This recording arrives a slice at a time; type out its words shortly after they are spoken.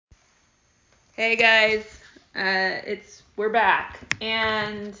Hey guys, we're back,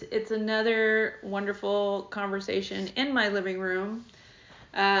 and it's another wonderful conversation in my living room.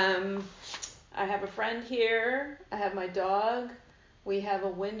 I have a friend here. I have my dog. We have a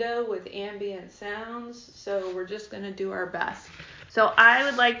window with ambient sounds, so we're just gonna do our best. So I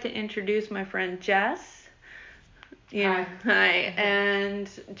would like to introduce my friend Jess. Hi. And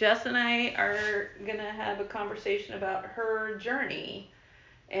Jess and I are gonna have a conversation about her journey.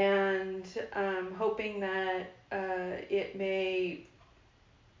 And hoping that it may,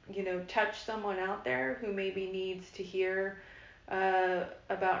 touch someone out there who maybe needs to hear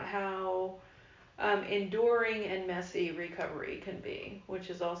about how enduring and messy recovery can be, which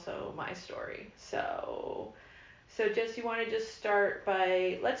is also my story. So Jess, you want to just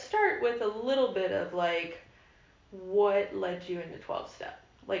let's start with a little bit of what led you into 12-step?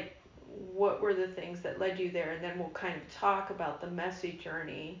 What were the things that led you there, and then we'll kind of talk about the messy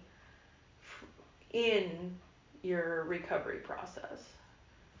journey in your recovery process.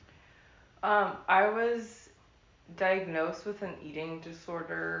 I was diagnosed with an eating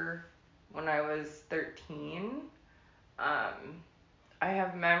disorder when I was 13. I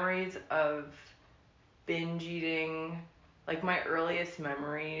have memories of binge eating. Like, my earliest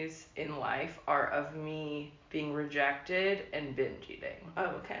memories in life are of me being rejected and binge eating. Oh,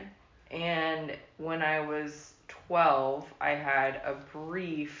 okay. And when I was 12, I had a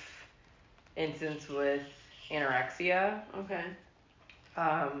brief instance with anorexia. Okay.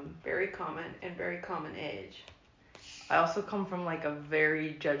 Very common age. I also come from a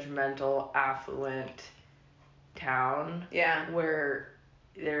very judgmental, affluent town. Yeah. Where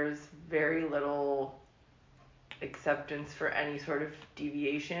there's very little acceptance for any sort of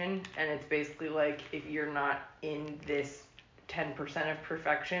deviation, and it's basically if you're not in this 10% of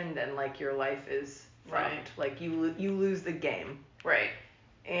perfection, then your life is fucked. Right. You lose the game. Right.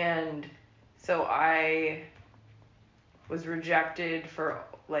 And so I was rejected for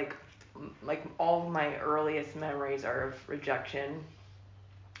all of my earliest memories are of rejection.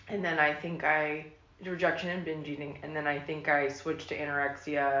 And then rejection and binge eating, and then I think I switched to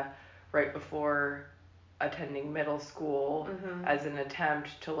anorexia right before attending middle school as an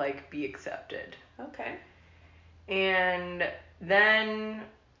attempt to be accepted. Okay. And then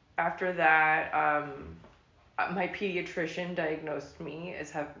after that, my pediatrician diagnosed me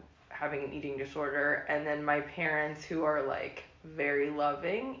as having an eating disorder, and then my parents, who are very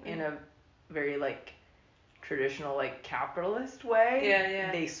loving in a very traditional capitalist way.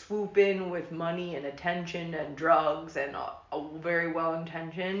 Yeah. They swoop in with money and attention and drugs and very well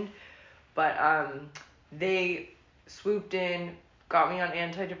intentioned, but they swooped in, got me on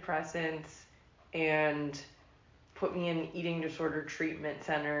antidepressants, and put me in eating disorder treatment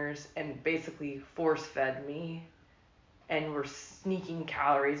centers and basically force fed me and were sneaking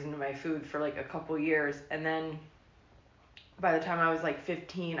calories into my food for a couple years. And then by the time I was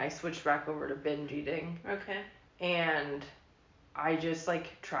 15, I switched back over to binge eating. Okay. And I just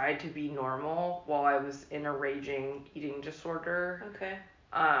tried to be normal while I was in a raging eating disorder. Okay.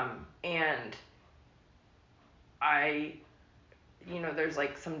 And I, there's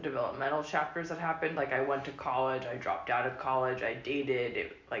some developmental chapters that happened. I went to college, I dropped out of college, I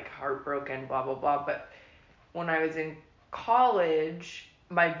dated, heartbroken, blah, blah, blah. But when I was in college,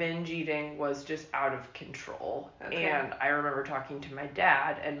 my binge eating was just out of control. Okay. And I remember talking to my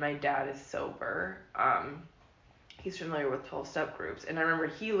dad, and my dad is sober. He's familiar with 12-step groups, and I remember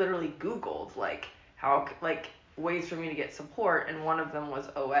he literally Googled how ways for me to get support, and one of them was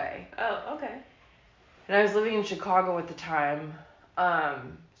OA. Oh, okay. And I was living in Chicago at the time,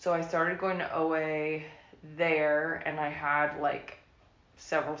 so I started going to OA there, and I had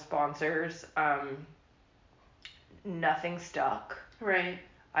several sponsors. Nothing stuck. Right.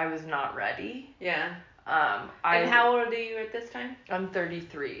 I was not ready. Yeah. And how old are you at this time? I'm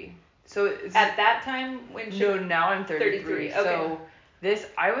 33. So at that time No, now I'm 33. Okay. So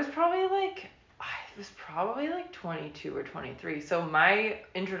I was probably 22 or 23. So my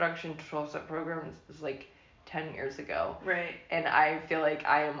introduction to 12-step programs was 10 years ago. Right. And I feel like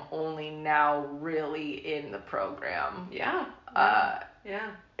I am only now really in the program. Yeah.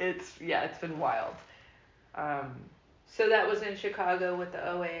 Yeah. It's been wild. So that was in Chicago with the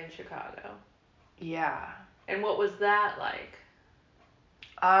OA in Chicago. Yeah. And what was that like?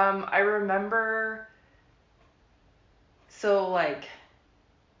 I remember, so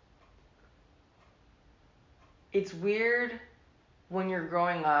it's weird when you're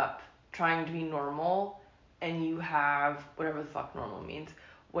growing up trying to be normal and you have whatever the fuck normal means,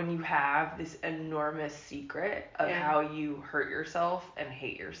 when you have this enormous secret of how you hurt yourself and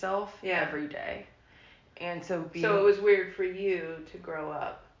hate yourself every day. And so it was weird for you to grow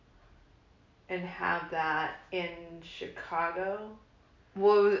up and have that in Chicago?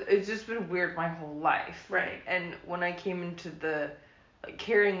 Well, it's just been weird my whole life. Right. And when I came into the, like,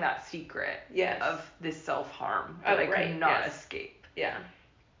 carrying that secret Yes. of this self-harm that I right, could not yes. escape. Yeah.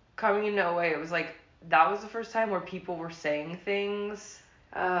 Coming into OA, it was like, that was the first time where people were saying things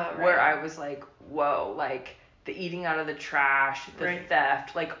Right. where I was like, whoa, like, the eating out of the trash, the Right.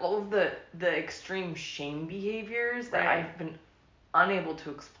 theft, like, all of the extreme shame behaviors that Right. I've been unable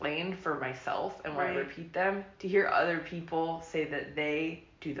to explain for myself and when I Right. repeat them, to hear other people say that they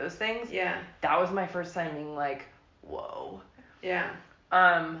do those things, Yeah. that was my first time being like, whoa. Yeah.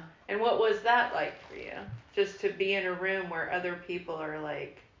 And what was that like for you? Just to be in a room where other people are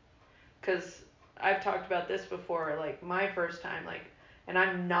like, because I've talked about this before, like my first time, like, and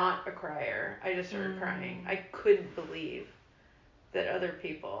I'm not a crier. I just started crying. I couldn't believe that other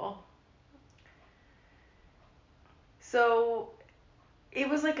people. So it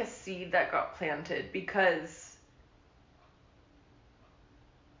was like a seed that got planted because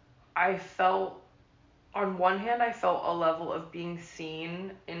I felt, on one hand, I felt a level of being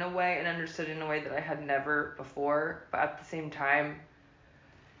seen in a way and understood in a way that I had never before, but at the same time,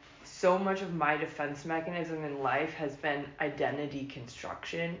 so much of my defense mechanism in life has been identity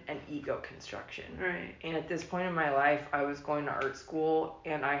construction and ego construction. Right. And at this point in my life, I was going to art school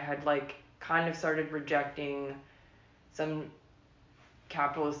and I had like kind of started rejecting some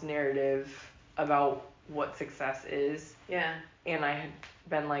capitalist narrative about what success is. Yeah. And I had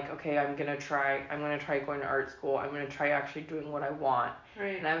been like, okay, I'm gonna try going to art school. I'm gonna try actually doing what I want.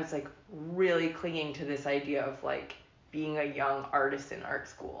 Right. And I was like really clinging to this idea of like being a young artist in art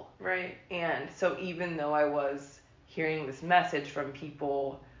school. Right. And so even though I was hearing this message from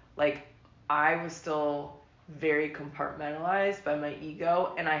people, like I was still very compartmentalized by my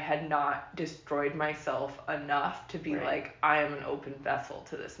ego, and I had not destroyed myself enough to be like, I am an open vessel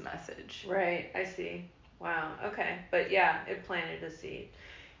to this message. Right, I see. Wow, okay. But yeah, it planted a seed.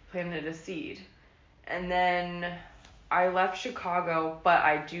 Planted a seed. And then I left Chicago, but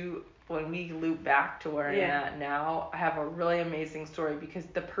I do, when we loop back to where I'm at now, I have a really amazing story because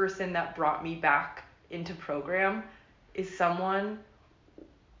the person that brought me back into program is someone,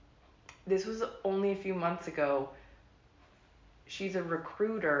 this was only a few months ago, she's a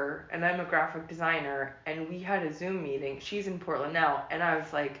recruiter and I'm a graphic designer, and we had a Zoom meeting. She's in Portland now, and I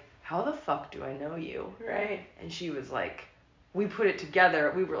was like, how the fuck do I know you? Right. And she was like, we put it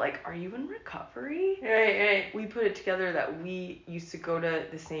together. We were like, are you in recovery? Right. We put it together that we used to go to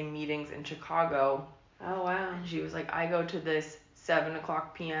the same meetings in Chicago. Oh, wow. And she was like, I go to this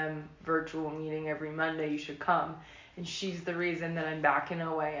 7:00 p.m. virtual meeting every Monday. You should come. And she's the reason that I'm back in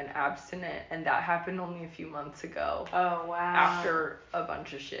OA and abstinent. And that happened only a few months ago. Oh, wow. After a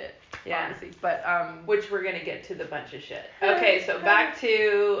bunch of shit. Yeah. Honestly. But, which we're going to get to the bunch of shit. Okay, so back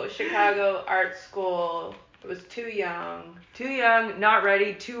to Chicago art school. It was too young. Too young, not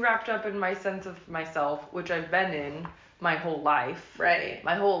ready, too wrapped up in my sense of myself, which I've been in my whole life. Right.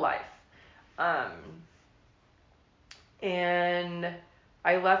 My whole life. And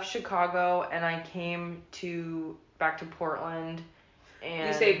I left Chicago and I came back to Portland. And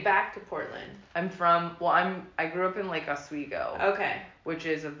you say back to Portland. I grew up in Lake Oswego. Okay. Which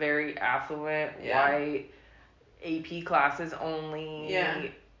is a very affluent, white, AP classes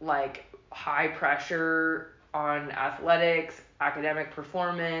only, like high pressure on athletics, academic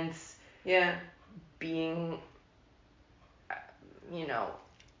performance. Yeah. Being,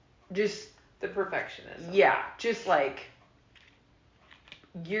 just the perfectionism. Yeah, just like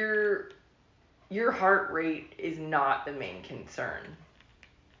your heart rate is not the main concern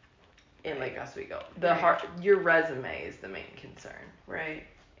in Lake Oswego. Your resume is the main concern. Right.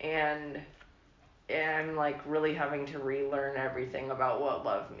 And I'm like really having to relearn everything about what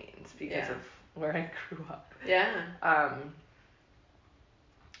love means because of where I grew up. Yeah. I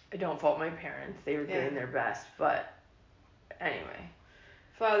don't fault my parents. They were doing their best, but anyway.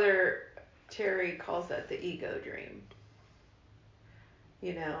 Father Terry calls that the ego dream.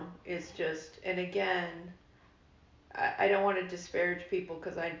 It's just, and again, I don't want to disparage people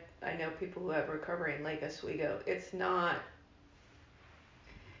because I know people who have recovery in Lake Oswego. It's not,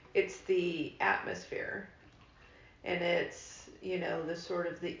 it's the atmosphere. And it's, the sort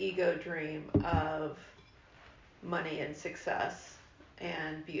of the ego dream of money and success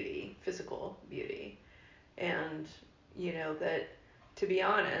and beauty, physical beauty. And, that, to be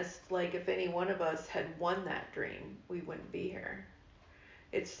honest, like if any one of us had won that dream, we wouldn't be here.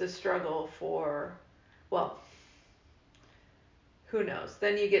 It's the struggle for, well, who knows?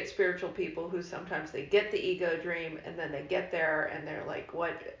 Then you get spiritual people who sometimes they get the ego dream and then they get there and they're like,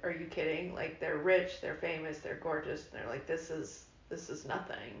 what, are you kidding? Like they're rich, they're famous, they're gorgeous, and they're like, this is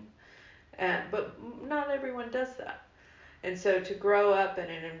nothing. But not everyone does that. And so to grow up in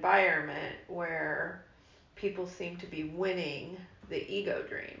an environment where people seem to be winning the ego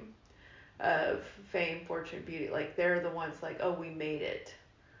dream of fame, fortune, beauty, like they're the ones like, oh, we made it.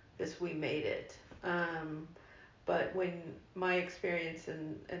 We made it. But when my experience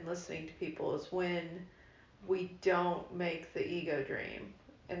in listening to people is when we don't make the ego dream,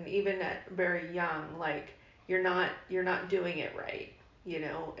 and even at very young, like you're not doing it right,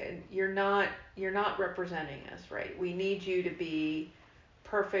 and you're not representing us right. We need you to be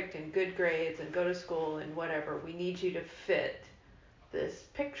perfect and good grades and go to school and whatever. We need you to fit this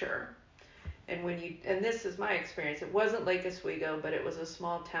picture. And this is my experience. It wasn't Lake Oswego, but it was a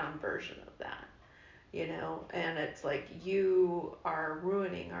small town version of that, and it's like, you are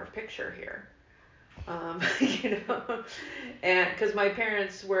ruining our picture here. And because my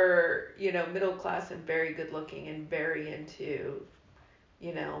parents were, middle class and very good looking and very into,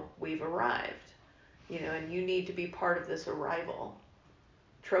 we've arrived, and you need to be part of this arrival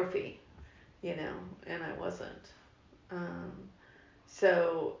trophy, and I wasn't. Um,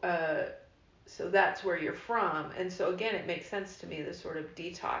 so, so that's where you're from. And so again, it makes sense to me, this sort of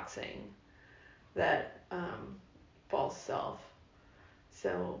detoxing, that false self.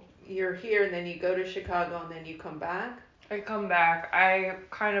 So you're here, and then you go to Chicago, and then you come back? I come back. I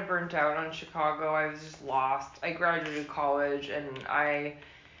kind of burnt out on Chicago. I was just lost. I graduated college, and I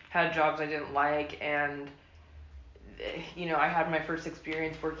had jobs I didn't like, and I had my first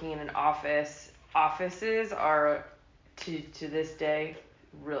experience working in an office. Offices are, to this day,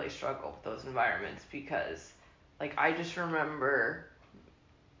 really struggle with those environments, because like I just remember,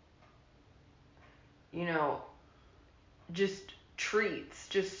 just treats,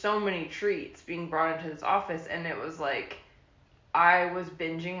 just so many treats being brought into this office, and it was like I was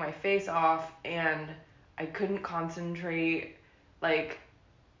binging my face off, and I couldn't concentrate. Like,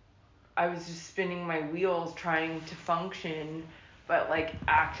 I was just spinning my wheels trying to function, but like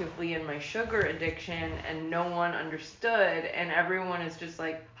actively in my sugar addiction, and no one understood, and everyone is just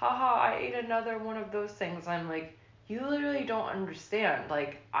like, haha, I ate another one of those things. I'm like, you literally don't understand.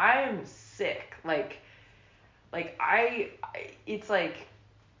 Like, I am sick. Like it's like,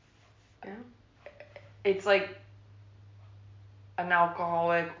 Yeah. It's like an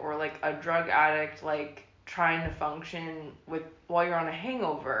alcoholic or like a drug addict, like trying to function while you're on a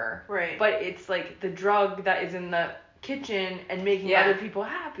hangover. Right. But it's like the drug that is in the kitchen and making other people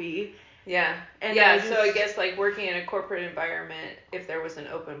happy. Yeah. And so I guess like working in a corporate environment, if there was an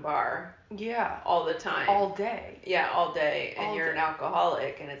open bar. Yeah. All the time. All day. Yeah, all day. And you're an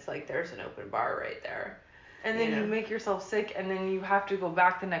alcoholic, and it's like there's an open bar right there. And then you make yourself sick, and then you have to go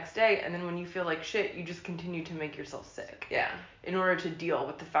back the next day, and then when you feel like shit, you just continue to make yourself sick. Yeah. In order to deal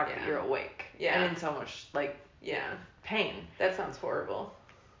with the fact that you're awake. Yeah. And in so much, pain. That sounds horrible.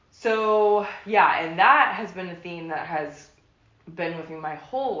 So, yeah, and that has been a theme that has been with me my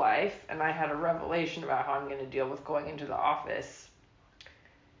whole life, and I had a revelation about how I'm going to deal with going into the office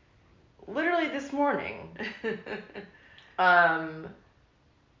literally this morning. But,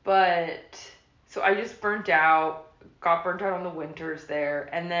 so I just got burnt out on the winters there,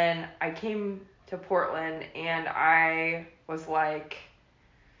 and then I came to Portland, and I was like,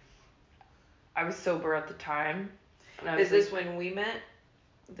 I was sober at the time. And I was Is this when we met?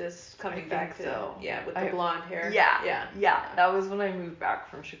 This coming back to, so. Yeah, with the blonde hair? Yeah. That was when I moved back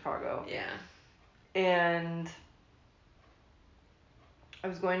from Chicago. Yeah. And I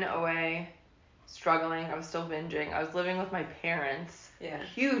was going to OA, struggling. I was still binging. I was living with my parents. Yeah.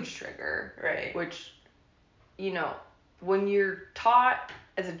 Huge trigger. Right. Which, when you're taught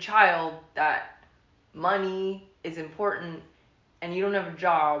as a child that money is important and you don't have a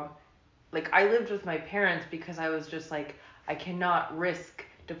job, like, I lived with my parents because I was just like, I cannot risk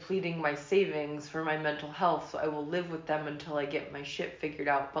depleting my savings for my mental health, so I will live with them until I get my shit figured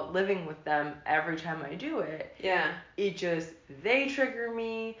out. But living with them, every time I do it, they trigger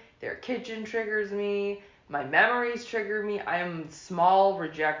me, their kitchen triggers me, my memories trigger me. I am small,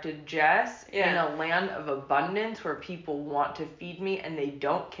 rejected Jess in a land of abundance where people want to feed me, and they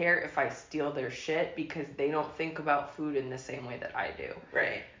don't care if I steal their shit because they don't think about food in the same way that I do.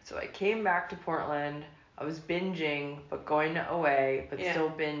 Right. So I came back to Portland. I was binging, but going to OA, but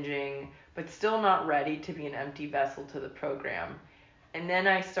still binging, but still not ready to be an empty vessel to the program. And then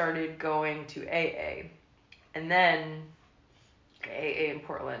I started going to AA, and then AA in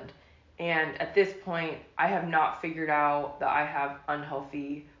Portland. And at this point, I have not figured out that I have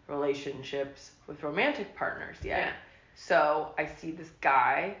unhealthy relationships with romantic partners yet. Yeah. So I see this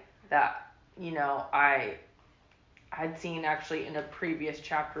guy that, I had seen actually in a previous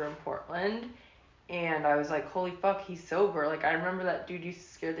chapter in Portland. And I was like, holy fuck, he's sober. Like, I remember that dude used to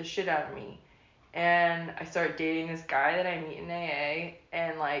scare the shit out of me. And I started dating this guy that I meet in AA,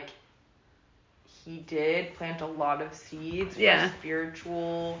 and, like, he did plant a lot of seeds for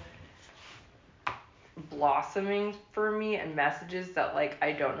spiritual blossoming for me and messages that, like,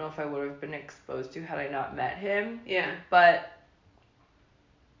 I don't know if I would have been exposed to had I not met him. Yeah. But,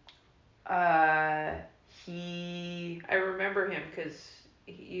 I remember him because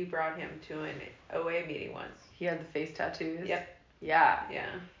you brought him to an OA meeting once. He had the face tattoos. Yep. Yeah. Yeah.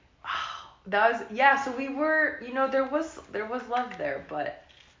 That was, yeah, so we were, you know, there was love there, but,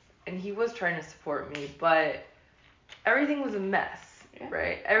 and he was trying to support me, but everything was a mess,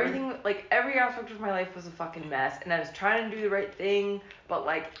 right? Everything, like, every aspect of my life was a fucking mess, and I was trying to do the right thing, but,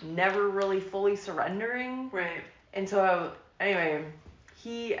 like, never really fully surrendering. Right. And so, anyway,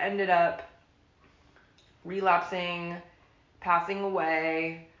 he ended up relapsing, passing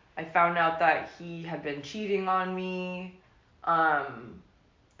away. I found out that he had been cheating on me,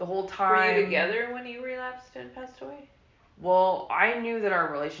 the whole time. Were you together when he relapsed and passed away? Well, I knew that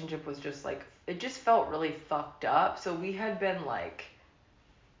our relationship was just, like, it just felt really fucked up. So we had been, like,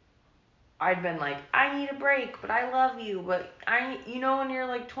 I'd been like, I need a break, but I love you. But you know, when you're,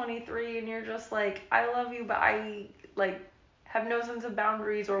 like, 23 and you're just like, I love you, but I, like, have no sense of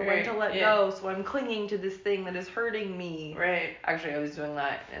boundaries or when to let go. So I'm clinging to this thing that is hurting me. Right. Actually, I was doing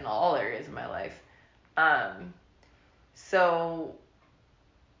that in all areas of my life. So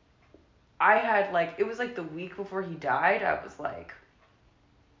I had, like, it was, like, the week before he died, I was like,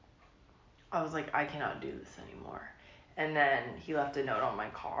 I cannot do this anymore. And then he left a note on my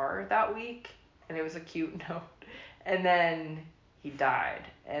car that week, and it was a cute note. And then he died,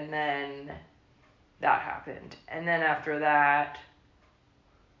 and then that happened. And then after that,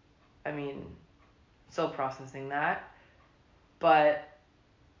 I mean, still processing that. But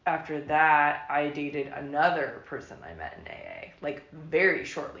after that, I dated another person I met in AA, like, very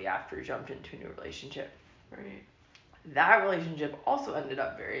shortly after I jumped into a new relationship. Right. That relationship also ended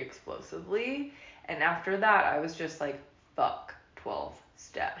up very explosively, and after that, I was just like, fuck 12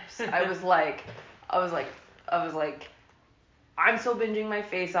 steps. I was like, I'm still binging my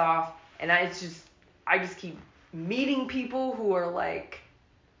face off, and I just keep meeting people who are like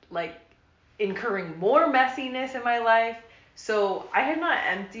incurring more messiness in my life. So I had not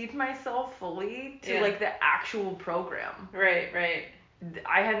emptied myself fully to like the actual program. Right.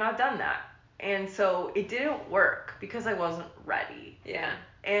 I had not done that. And so it didn't work because I wasn't ready. Yeah.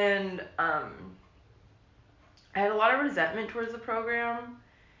 And I had a lot of resentment towards the program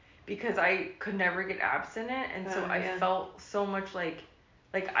because I could never get abstinent, and so I felt so much I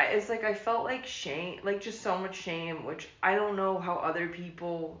felt like shame, like just so much shame, which I don't know how other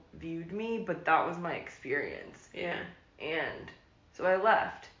people viewed me, but that was my experience. Yeah. And so I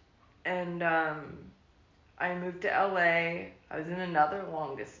left, and I moved to LA. I was in another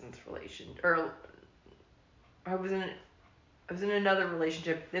long distance I was in another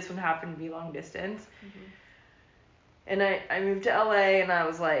relationship. This one happened to be long distance. Mm-hmm. And I moved to LA, and I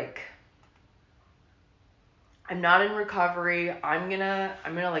was like, I'm not in recovery. I'm gonna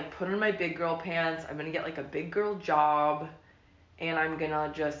like put on my big girl pants. I'm gonna get like a big girl job, and I'm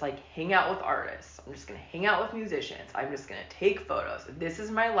gonna just like hang out with artists. I'm just gonna hang out with musicians. I'm just gonna take photos. This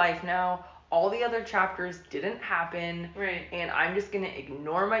is my life now. All the other chapters didn't happen. Right. And I'm just gonna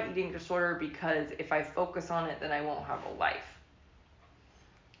ignore my eating disorder because if I focus on it, then I won't have a life.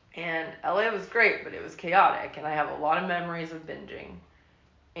 And LA was great, but it was chaotic, and I have a lot of memories of binging.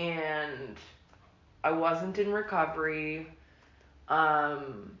 And I wasn't in recovery. I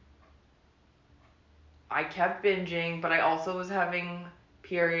kept binging, but I also was having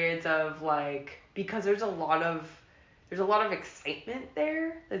periods of like, because there's a lot of excitement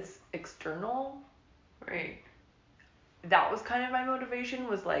there that's external. Right. That was kind of my motivation,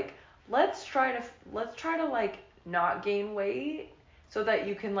 was like, let's try to like not gain weight so that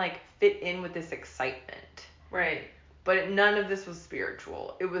you can like fit in with this excitement. Right. But none of this was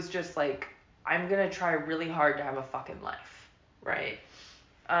spiritual. It was just like, I'm gonna try really hard to have a fucking life. Right.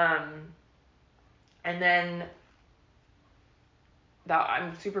 And then that,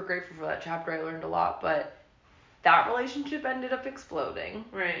 I'm super grateful for that chapter. I learned a lot, but that relationship ended up exploding.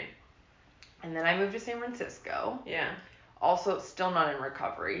 Right. And then I moved to San Francisco. Yeah. Also, still not in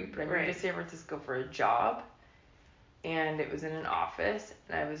recovery, but I moved to San Francisco for a job, and it was in an office,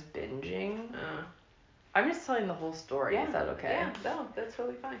 and I was binging. I'm just telling the whole story. Yeah. Is that okay? Yeah, no, that's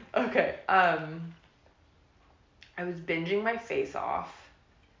totally fine. Okay. I was binging my face off,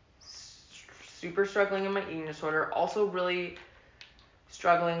 super struggling in my eating disorder, also really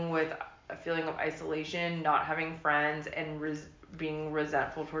struggling with a feeling of isolation, not having friends, and being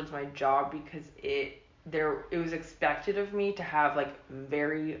resentful towards my job because it was expected of me to have like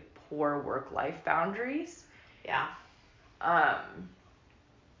very poor work-life boundaries. Yeah.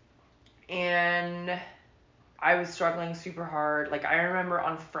 And I was struggling super hard. Like, I remember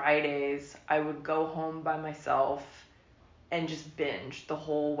on Fridays, I would go home by myself and just binge the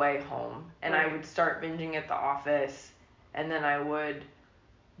whole way home. And I would start binging at the office, and then I would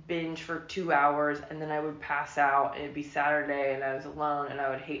binge for 2 hours, and then I would pass out, and it'd be Saturday, and I was alone, and I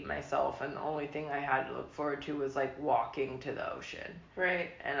would hate myself, and the only thing I had to look forward to was, like, walking to the ocean. Right.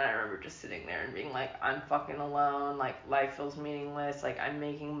 And I remember just sitting there and being like, I'm fucking alone, like, life feels meaningless, like, I'm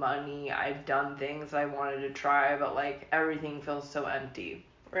making money, I've done things I wanted to try, but, like, everything feels so empty.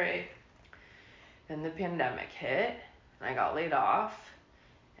 Right. Then the pandemic hit, and I got laid off,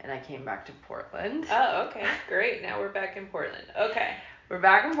 and I came back to Portland. Oh, okay, great. Now we're back in Portland. Okay. We're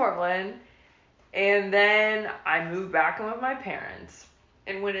back in Portland, and then I moved back in with my parents.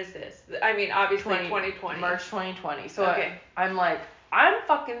 And when is this? I mean, obviously 2020. March 2020. So okay. I'm like, I'm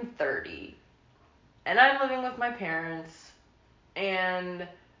fucking 30, and I'm living with my parents, and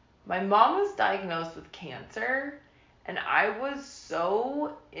my mom was diagnosed with cancer, and I was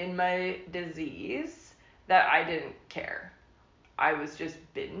so in my disease that I didn't care. I was just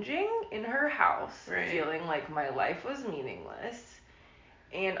binging in her house, feeling like my life was meaningless.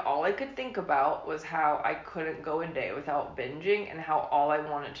 And all I could think about was how I couldn't go a day without binging, and how all I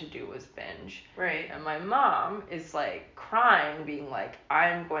wanted to do was binge. Right. And my mom is like crying, being like,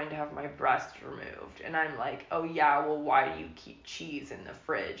 I'm going to have my breast removed. And I'm like, oh yeah, well, why do you keep cheese in the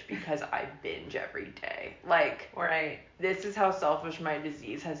fridge? Because I binge every day. Like, this is how selfish my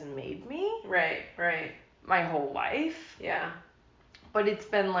disease has made me. Right. My whole life. Yeah. But it's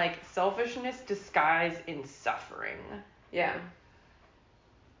been like selfishness disguised in suffering. Yeah.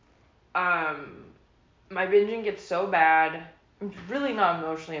 My binging gets so bad, I'm really not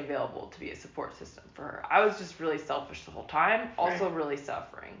emotionally available to be a support system for her. I was just really selfish the whole time, also really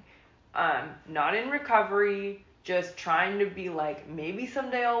suffering. Not in recovery, just trying to be like, maybe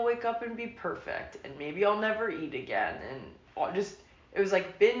someday I'll wake up and be perfect, and maybe I'll never eat again, and it was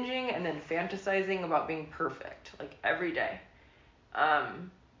like binging and then fantasizing about being perfect, like every day. And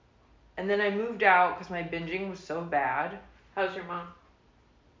then I moved out because my binging was so bad. How's your mom?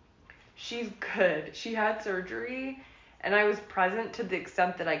 She's good. She had surgery, and I was present to the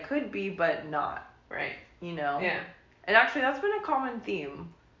extent that I could be, but not. Right. You know? Yeah. And actually, that's been a common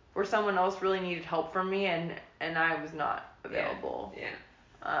theme, where someone else really needed help from me, and I was not available.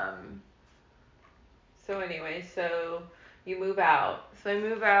 Yeah. So anyway, so you move out. So I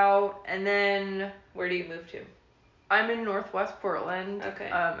move out, and then... Where do you move to? I'm in Northwest Portland. Okay.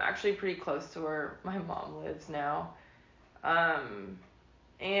 Actually pretty close to where my mom lives now.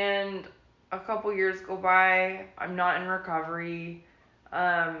 And a couple years go by, I'm not in recovery.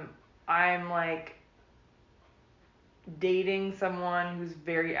 I'm like dating someone who's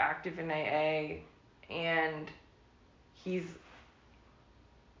very active in AA, and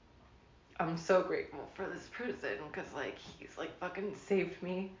I'm so grateful for this person, because like he's like fucking saved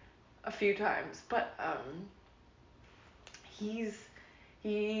me a few times, but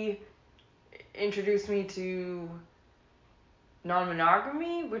he introduced me to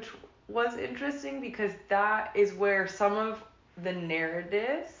non-monogamy, which was interesting, because that is where some of the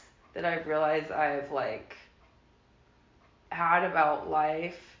narratives that I've realized I've like had about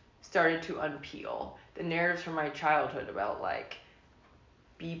life started to unpeel. The narratives from my childhood about like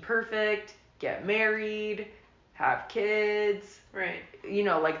be perfect, get married, have kids. Right. You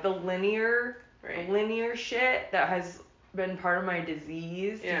know, like the linear shit that has been part of my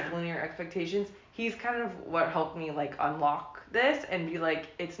disease, these linear expectations. He's kind of what helped me like unlock this and be like,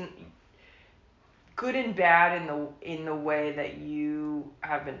 it's good and bad in the way that you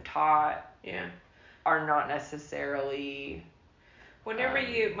have been taught. Yeah. Are not necessarily. Whenever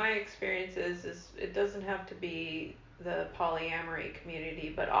my experience is it doesn't have to be the polyamory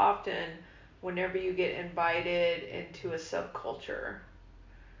community, but often whenever you get invited into a subculture,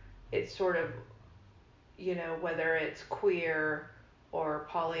 it's sort of, you know, whether it's queer or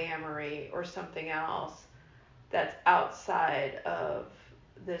polyamory or something else that's outside of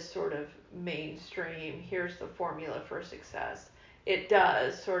this sort of mainstream, here's the formula for success. It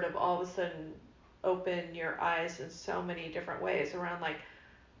does sort of all of a sudden open your eyes in so many different ways around like,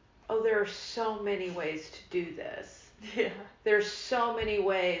 oh, there are so many ways to do this. Yeah. There's so many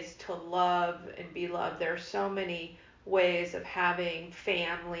ways to love and be loved. There are so many ways of having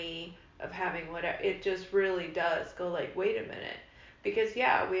family, of having whatever. It just really does go like, wait a minute. Because,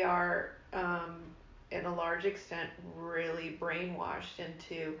 yeah, we are, in a large extent, really brainwashed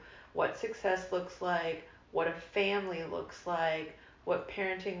into what success looks like, what a family looks like, what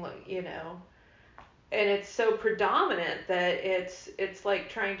parenting and it's so predominant that it's like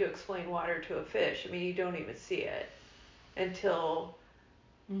trying to explain water to a fish. I mean, you don't even see it until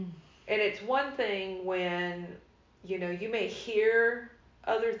and it's one thing when you may hear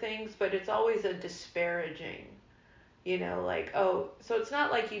other things, but it's always a disparaging, like, oh, so it's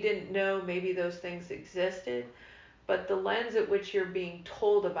not like you didn't know maybe those things existed, but the lens at which you're being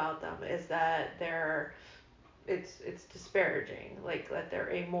told about them is that it's disparaging, like that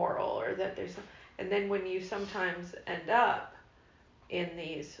they're amoral or that there's, and then when you sometimes end up in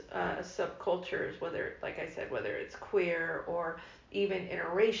these subcultures, whether, like I said, whether it's queer or even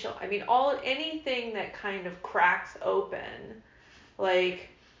interracial, I mean, anything that kind of cracks open, like,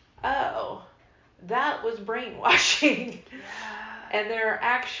 oh, that was brainwashing. Yeah. And there are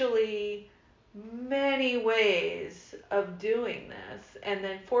actually many ways of doing this. And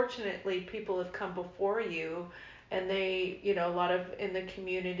then fortunately, people have come before you and they, a lot of in the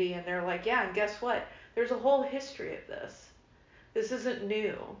community, and they're like, yeah, and guess what? There's a whole history of this. This isn't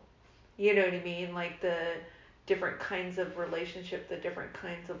new. You know what I mean? Like the different kinds of relationship, the different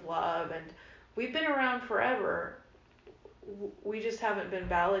kinds of love. And we've been around forever. We just haven't been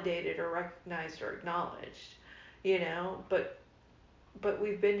validated or recognized or acknowledged, but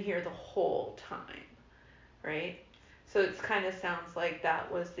we've been here the whole time, right? So it kind of sounds like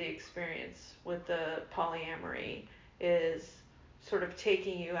that was the experience with the polyamory, is sort of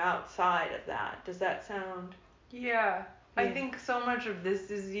taking you outside of that. Does that sound? Yeah. I think so much of this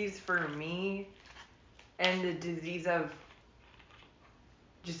disease for me, and the disease of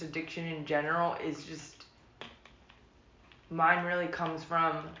just addiction in general, is just, mine really comes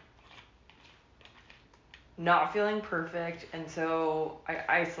from not feeling perfect, and so I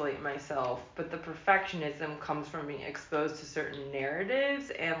isolate myself. But the perfectionism comes from being exposed to certain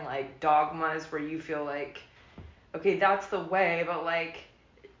narratives and like dogmas where you feel like, okay, that's the way, but like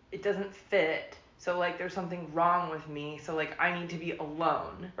it doesn't fit. So like there's something wrong with me. So like I need to be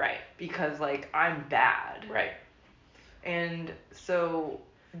alone. Right. Because like I'm bad. Right. And so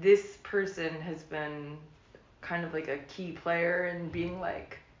this person has been kind of like a key player in being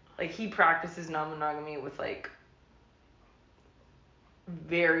like he practices non-monogamy with like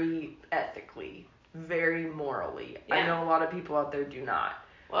very ethically, very morally. Yeah. I know a lot of people out there do not.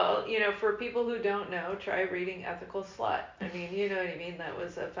 Well, for people who don't know, try reading Ethical Slut. I mean, you know what I mean? That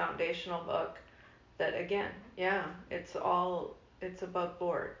was a foundational book that, again, yeah, it's above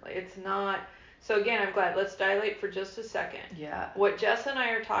board. Like, it's not. So again, I'm glad. Let's dilate for just a second. Yeah. What Jess and I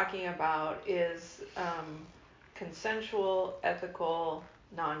are talking about is consensual, ethical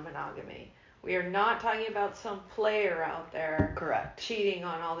non-monogamy. We are not talking about some player out there Correct. cheating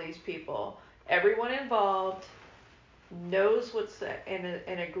on all these people. Everyone involved knows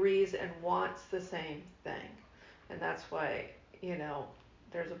and agrees and wants the same thing. And that's why,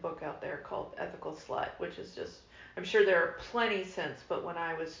 there's a book out there called Ethical Slut, which is just, I'm sure there are plenty since, but when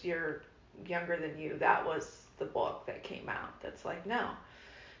I was younger than you, that was the book that came out. That's like, no,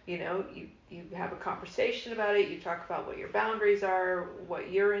 you have a conversation about it, you talk about what your boundaries are, what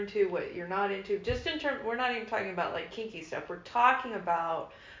you're into, what you're not into. Just in terms, we're not even talking about like kinky stuff. We're talking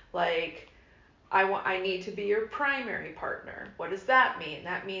about like, I need to be your primary partner. What does that mean?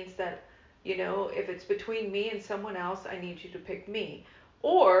 That means that, if it's between me and someone else, I need you to pick me.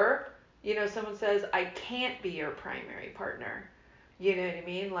 Or, someone says, I can't be your primary partner. You know what I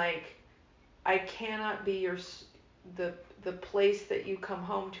mean? Like, I cannot be the place that you come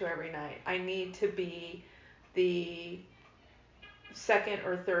home to every night. I need to be the second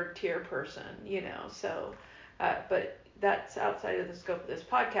or third tier person, So, but that's outside of the scope of this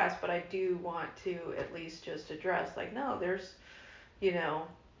podcast. But I do want to at least just address, like, no, there's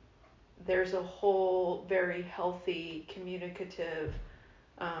a whole very healthy communicative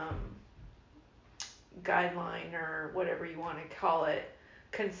guideline, or whatever you want to call it,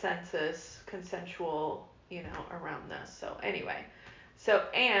 consensual, around this. So anyway,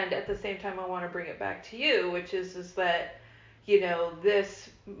 and at the same time, I want to bring it back to you, which is that, this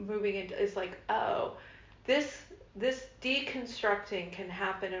moving into, is like, oh, this deconstructing can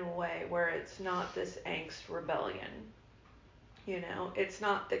happen in a way where it's not this angst rebellion. It's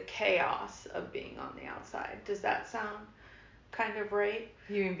not the chaos of being on the outside. Does that sound kind of right?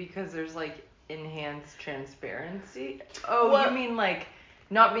 You mean because there's like enhanced transparency? Oh, Well, you mean like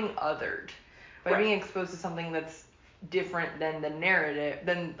not being othered, but right. being exposed to something that's different than the narrative,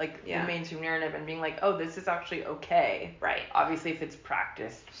 than like the mainstream narrative, and being like, oh, this is actually okay. Right. Obviously, if it's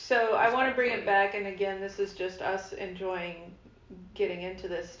practiced. So I want to bring it back, and again, this is just us enjoying getting into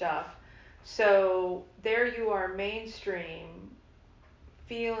this stuff. So there you are, mainstream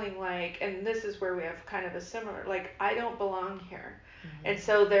feeling like, and this is where we have kind of a similar, like, I don't belong here. Mm-hmm. And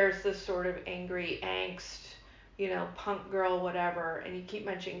so there's this sort of angry angst, punk girl, whatever, and you keep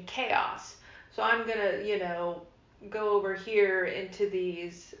mentioning chaos. So I'm going to, go over here into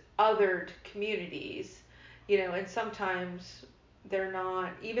these othered communities, and sometimes they're not,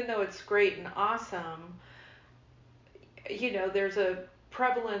 even though it's great and awesome, there's a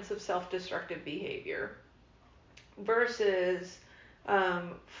prevalence of self-destructive behavior versus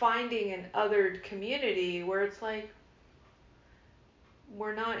finding an othered community where it's like,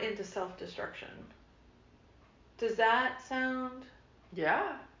 we're not into self-destruction. Does that sound?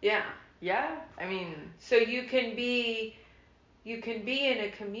 Yeah. Yeah. Yeah. I mean. So you can be in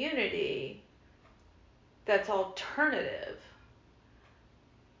a community that's alternative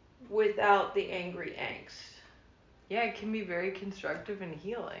without the angry angst. Yeah, it can be very constructive and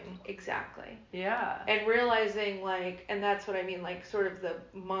healing. Exactly. Yeah. And realizing, like, and that's what I mean, like, sort of the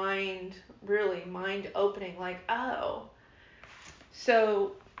mind opening, like, oh.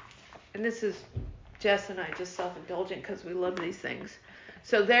 So, and this is Jess and I just self-indulgent because we love these things.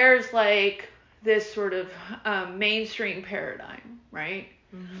 So there's, like, this sort of mainstream paradigm, right?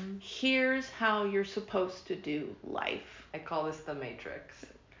 Mm-hmm. Here's how you're supposed to do life. I call this the Matrix.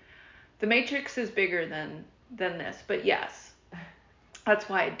 The Matrix is bigger than this, but yes, that's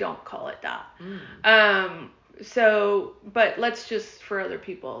why I don't call it that. So, but let's just, for other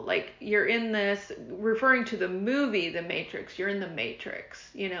people, like, you're in this, referring to the movie The Matrix, you're in the Matrix,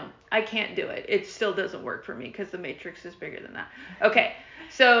 I can't do it. It still doesn't work for me because the Matrix is bigger than that. Okay,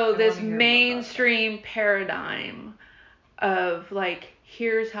 so this mainstream paradigm of, like,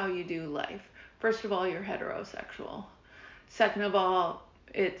 here's how you do life. First of all, you're heterosexual. Second of all,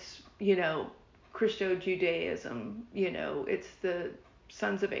 it's, Christo-Judaism, it's the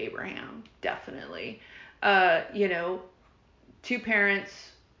sons of Abraham, definitely. 2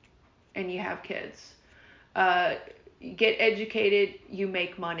 parents and you have kids. You get educated, you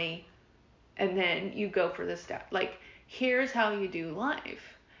make money, and then you go for the step. Like, here's how you do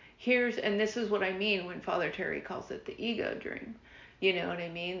life. And this is what I mean when Father Terry calls it the ego dream. You know what I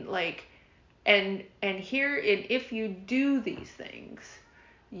mean? Like, and if you do these things,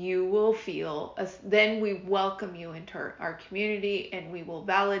 you will feel, then we welcome you into our community, and we will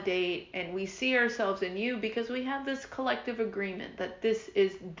validate, and we see ourselves in you because we have this collective agreement that this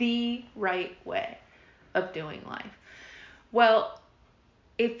is the right way of doing life. Well,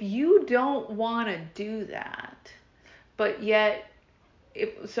 if you don't want to do that, but yet,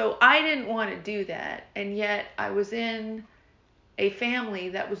 so I didn't want to do that, and yet I was in a family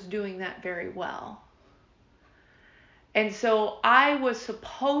that was doing that very well. And so I was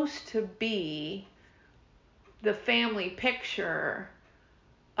supposed to be the family picture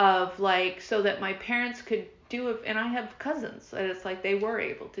of, like, so that my parents could do it. And I have cousins, and it's like they were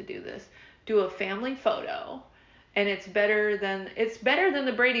able to do this, do a family photo. And it's better than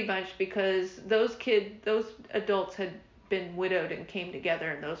the Brady Bunch because those adults had been widowed and came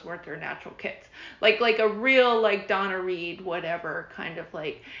together, and those weren't their natural kids. Like a real, like, Donna Reed, whatever, kind of,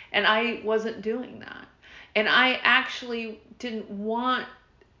 like, and I wasn't doing that. And I actually didn't want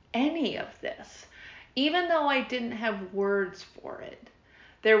any of this. Even though I didn't have words for it,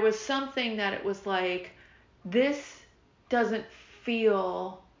 there was something that it was like, this doesn't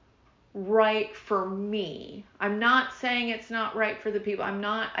feel right for me. I'm not saying it's not right for the people. I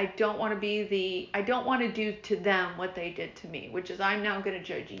don't want to do to them what they did to me, which is I'm now going to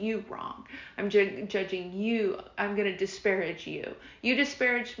judge you wrong. I'm judging you. I'm going to disparage you. You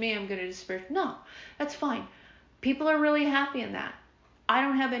disparaged me, I'm going to disparage. No, that's fine. People are really happy in that. I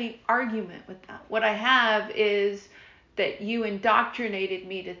don't have any argument with that. What I have is that you indoctrinated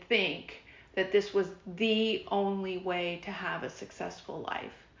me to think that this was the only way to have a successful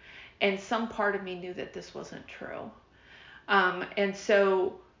life. And some part of me knew that this wasn't true. And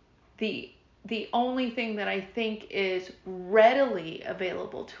so the only thing that I think is readily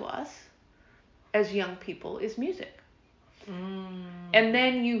available to us as young people is music. And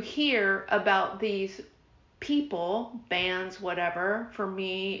then you hear about these people, bands, whatever. For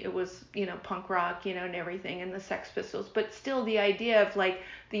me, it was, punk rock, and everything, and the Sex Pistols. But still, the idea of, like,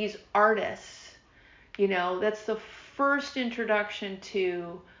 these artists, that's the first introduction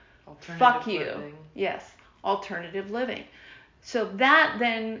to fuck you. Living. Yes, alternative living. So that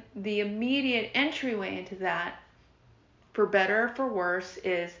then, the immediate entryway into that, for better or for worse,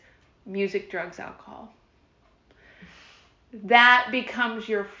 is music, drugs, alcohol. That becomes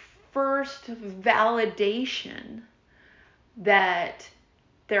your first validation that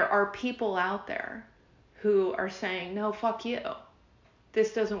there are people out there who are saying, no, fuck you.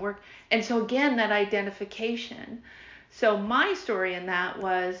 This doesn't work. And so again, that identification. So my story in that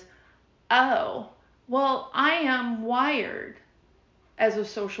was, oh, well, I am wired as a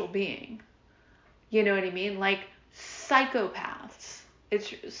social being. You know what I mean? Like psychopaths.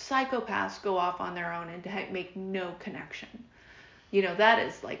 Psychopaths go off on their own and make no connection. You know, that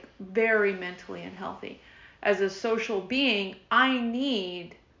is like very mentally unhealthy. As a social being, I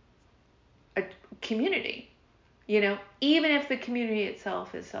need a community. You know, even if the community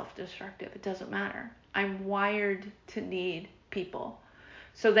itself is self-destructive, it doesn't matter. I'm wired to need people.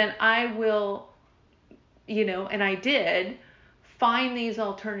 So then I will, you know, and I did find these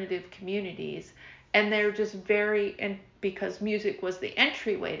alternative communities, and they're just and because music was the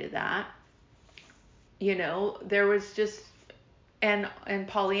entryway to that, you know, there was just, and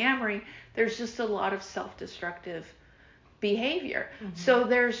polyamory, there's just a lot of self-destructive behavior. Mm-hmm. So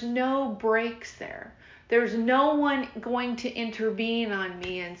there's no breaks there. There's no one going to intervene on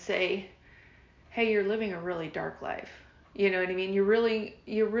me and say, hey, you're living a really dark life. You know what I mean? You're really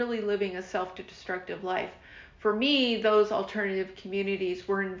living a self-destructive life. For me, those alternative communities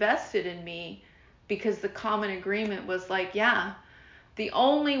were invested in me because the common agreement was like, yeah, the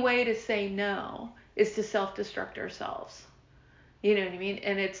only way to say no is to self-destruct ourselves. You know what I mean?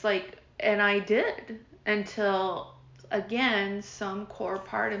 And it's like, and I did, until, again, some core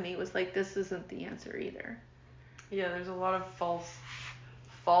part of me was like, this isn't the answer either. Yeah, there's a lot of false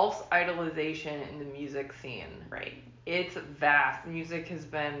idolization in the music scene. Right. It's vast. Music has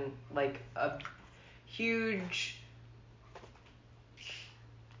been like a huge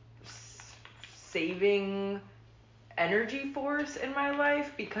saving energy force in my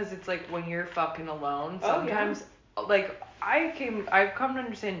life, because it's like when you're fucking alone, sometimes like I've come to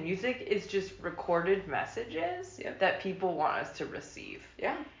understand music is just recorded messages that people want us to receive.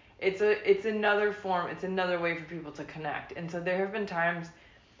 Yeah. It's another form, it's another way for people to connect. And so there have been times,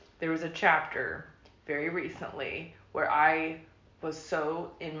 there was a chapter very recently where I was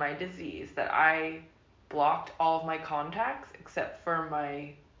so in my disease that I blocked all of my contacts except for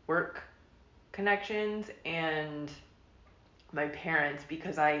my work connections and my parents,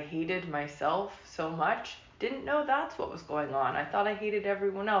 because I hated myself so much. Didn't know that's what was going on. I thought I hated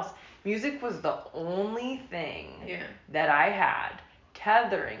everyone else. Music was the only thing that I had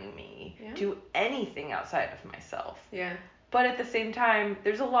tethering me to anything outside of myself. Yeah. But at the same time,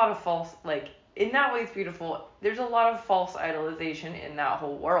 there's a lot of false, like, in that way it's beautiful. There's a lot of false idolization in that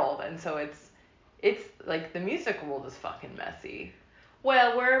whole world. And so it's like the music world is fucking messy.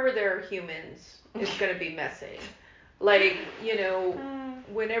 Well, wherever there are humans, it's going to be messy. Like, you know,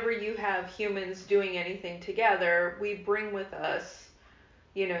 whenever you have humans doing anything together, we bring with us,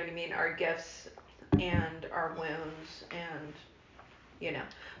 you know what I mean, our gifts and our wounds and, you know.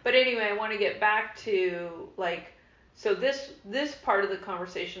 But anyway, I want to get back to, like, so this part of the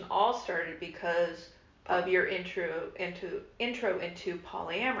conversation all started because of your intro into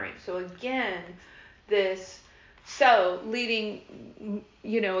polyamory. So again, leading,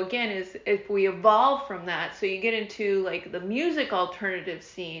 you know, again, is if we evolve from that, so you get into like the music alternative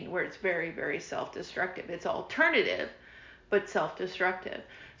scene where it's very, very self-destructive. It's alternative, but self-destructive.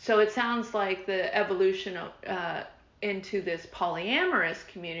 So it sounds like the evolution of, into this polyamorous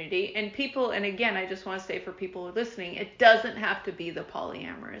community, and people, and again, I just want to say for people listening, it doesn't have to be the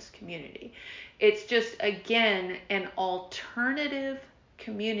polyamorous community. It's just, again, an alternative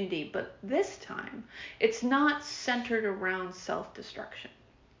community, but this time it's not centered around self-destruction.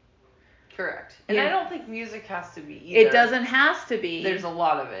 Correct. And I don't think music has to be either. It doesn't have to be. There's a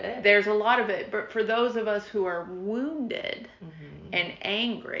lot of it. But for those of us who are wounded and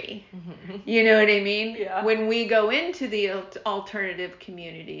angry, you know what I mean? Yeah. When we go into the alternative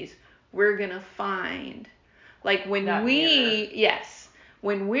communities, we're going to find, like when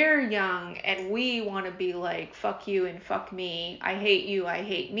when we're young and we want to be like, fuck you and fuck me, I hate you, I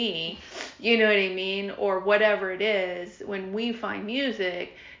hate me, you know what I mean? Or whatever it is, when we find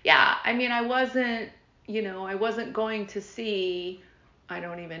music, I mean, I wasn't going to see, I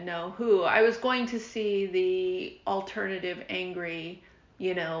don't even know who, I was going to see the alternative, angry,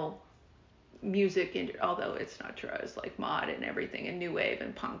 you know, music, although it's not true, I was like mod and everything, and new wave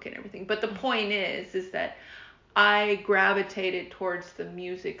and punk and everything. But the point is that I gravitated towards the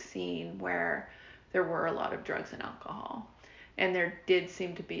music scene where there were a lot of drugs and alcohol. And there did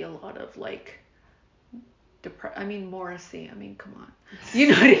seem to be a lot of like, Morrissey, come on. You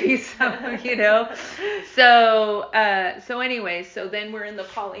know what I mean? So, you know. So anyway, so then we're in the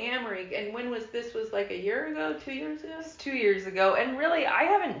polyamory. And when was this? Was like a year ago, 2 years ago? 2 years ago. And really, I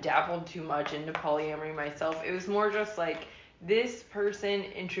haven't dabbled too much into polyamory myself. It was more just like, this person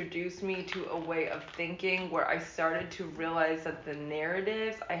introduced me to a way of thinking where I started to realize that the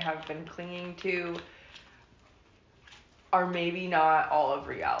narratives I have been clinging to are maybe not all of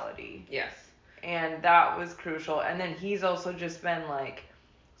reality. Yes. And that was crucial. And then he's also just been like,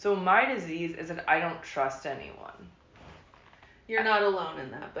 so my disease is that I don't trust anyone. You're not alone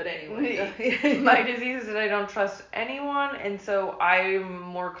in that, but anyway. My disease is that I don't trust anyone, and so I'm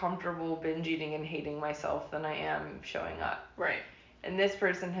more comfortable binge eating and hating myself than I am showing up. Right. And this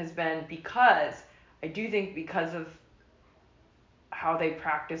person has been, because I do think because of how they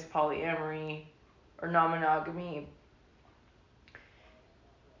practice polyamory or non-monogamy,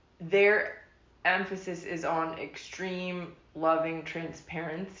 their emphasis is on extreme loving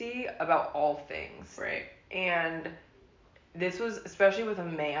transparency about all things. Right. And this was, especially with a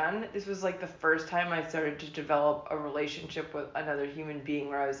man, this was like the first time I started to develop a relationship with another human being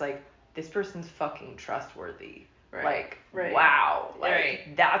where I was like, this person's fucking trustworthy. Right. Like, right. wow. Like,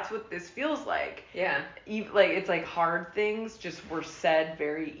 right. that's what this feels like. Yeah. Like, it's like hard things just were said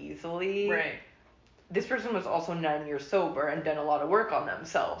very easily. Right. This person was also 9 years sober and done a lot of work on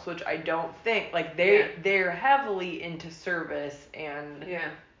themselves, which I don't think, like, they're heavily into service and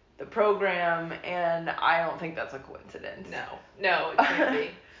the program, and I don't think that's a coincidence. No, it can't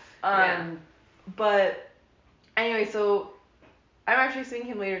be. But anyway, so I'm actually seeing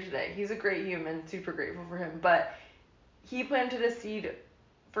him later today. He's a great human, super grateful for him, but he planted a seed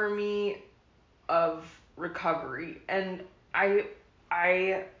for me of recovery, and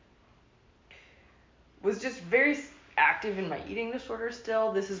I was just very active in my eating disorder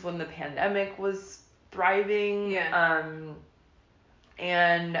still. This is when the pandemic was thriving. Yeah.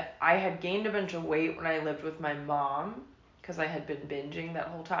 And I had gained a bunch of weight when I lived with my mom because I had been binging that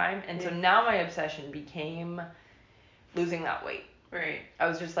whole time. And so now my obsession became losing that weight. Right. I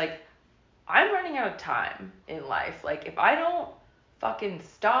was just like, I'm running out of time in life. Like, if I don't fucking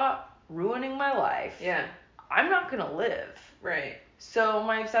stop ruining my life, I'm not going to live. Right. So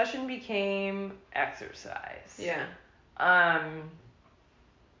my obsession became exercise. Yeah.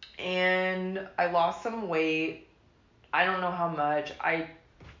 And I lost some weight. I don't know how much. I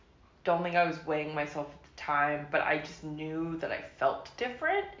don't think I was weighing myself at the time, but I just knew that I felt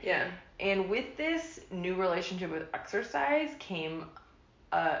different. Yeah. And with this new relationship with exercise came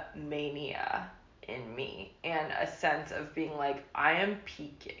a mania in me and a sense of being like, I am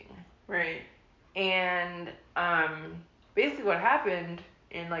peaking. Right. And basically what happened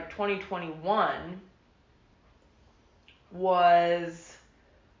in like 2021 was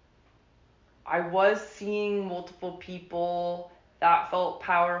I was seeing multiple people that felt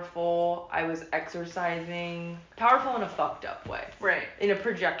powerful. I was exercising, powerful in a fucked up way. Right. In a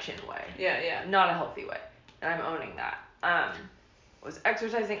projection way. Yeah. Not a healthy way. And I'm owning that. Was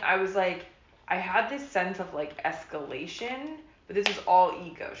exercising. I was like, I had this sense of like escalation, but this was all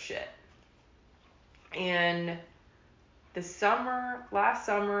ego shit. And last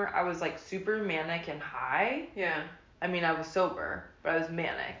summer, I was like super manic and high. Yeah. I mean, I was sober, but I was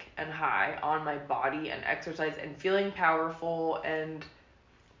manic and high on my body and exercise and feeling powerful and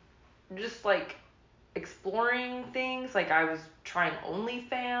just like exploring things. Like, I was trying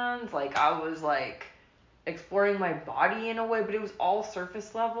OnlyFans. Like, I was like exploring my body in a way, but it was all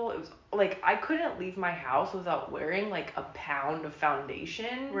surface level. It was like I couldn't leave my house without wearing like a pound of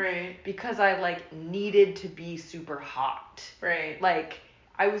foundation. Right. Because I like needed to be super hot. Right. Like,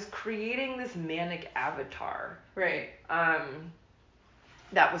 I was creating this manic avatar. Right.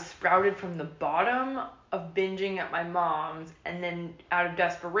 That was sprouted from the bottom of binging at my mom's, and then out of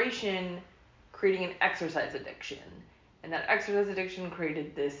desperation creating an exercise addiction. And that exercise addiction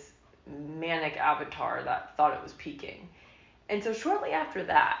created this manic avatar that thought it was peaking. And so shortly after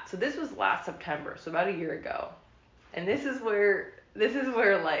that, so this was last September, so about a year ago. And this is where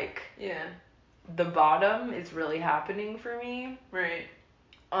like the bottom is really happening for me. Right.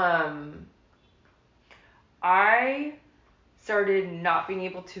 I started not being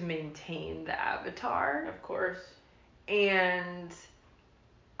able to maintain the avatar. Of course. And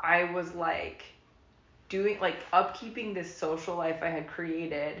I was like doing like upkeeping this social life I had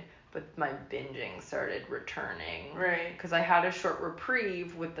created, but my binging started returning. Right. Because I had a short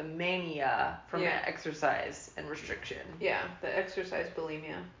reprieve with the mania from the exercise and restriction. Yeah, the exercise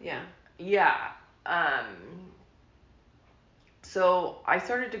bulimia. Yeah. Yeah. So I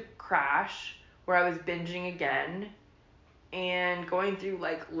started to crash where I was binging again and going through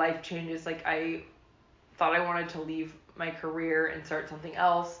like life changes. Like, I thought I wanted to leave my career and start something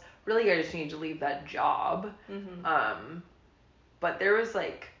else. Really, I just needed to leave that job. Mm-hmm. But there was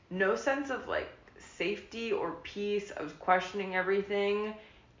like no sense of like safety or peace. I was questioning everything,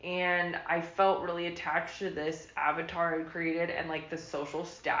 and I felt really attached to this avatar I created and like the social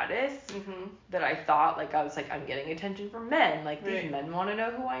status that I thought, like, I was like, I'm getting attention from men. Like, these men want to know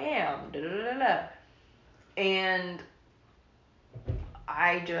who I am. Da da da da. And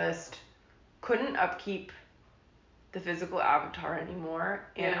I just couldn't upkeep the physical avatar anymore,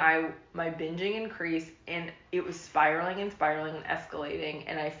 and my binging increased, and it was spiraling and escalating,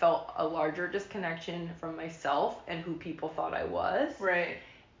 and I felt a larger disconnection from myself and who people thought I was. Right.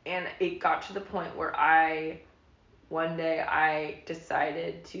 And it got to the point where one day I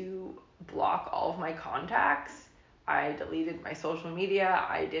decided to block all of my contacts. I deleted my social media.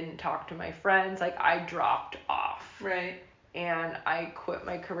 I didn't talk to my friends. Like, I dropped off. Right. And I quit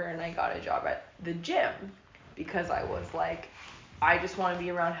my career and I got a job at the gym because I was like, I just want to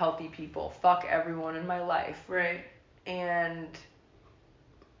be around healthy people. Fuck everyone in my life. Right. And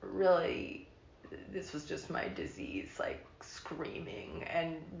really, this was just my disease, like, screaming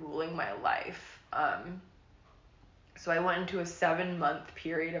and ruling my life. So I went into a 7-month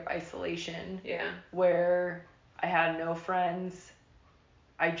period of isolation. Yeah. Where I had no friends.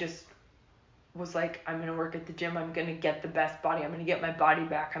 I just was like, I'm going to work at the gym. I'm going to get the best body. I'm going to get my body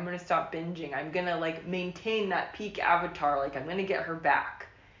back. I'm going to stop binging. I'm going to, like, maintain that peak avatar. Like, I'm going to get her back.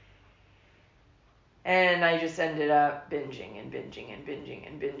 And I just ended up binging and binging and binging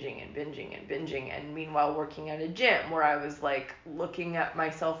and binging and binging and binging. And meanwhile working at a gym where I was, like, looking at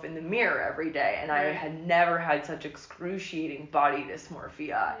myself in the mirror every day. And I had never had such excruciating body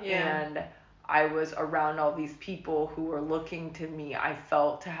dysmorphia. Yeah. And I was around all these people who were looking to me, I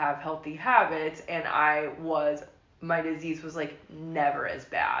felt, to have healthy habits, and my disease was, like, never as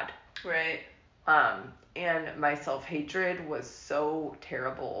bad. Right. And my self-hatred was so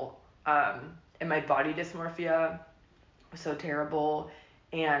terrible, and my body dysmorphia was so terrible,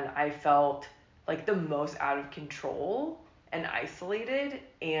 and I felt like the most out of control and isolated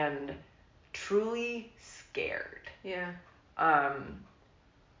and truly scared. Yeah.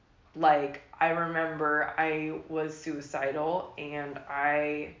 Like, I remember I was suicidal, and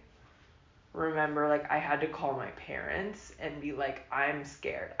I remember, like, I had to call my parents and be like, I'm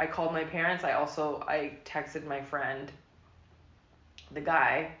scared. I called my parents. I texted my friend, the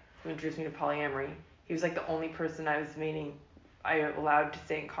guy who introduced me to polyamory. He was, like, the only person I allowed to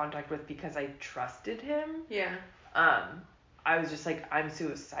stay in contact with because I trusted him. Yeah. I was just like, I'm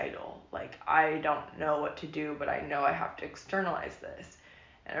suicidal. Like, I don't know what to do, but I know I have to externalize this.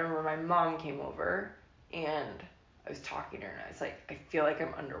 And I remember my mom came over, and I was talking to her, and I was like, I feel like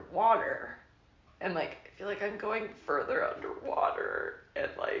I'm underwater. And, like, I feel like I'm going further underwater,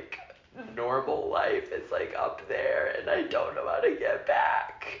 and, like, normal life is, like, up there, and I don't know how to get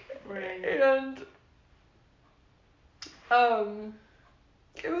back. Right. And,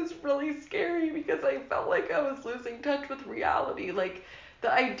 it was really scary because I felt like I was losing touch with reality. Like,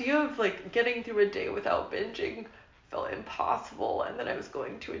 the idea of, like, getting through a day without binging felt impossible, and then I was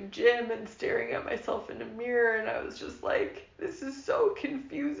going to a gym and staring at myself in a mirror, and I was just like, this is so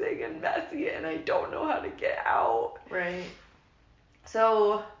confusing and messy, and I don't know how to get out. Right.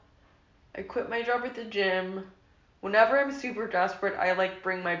 So I quit my job at the gym. Whenever I'm super desperate, I, like,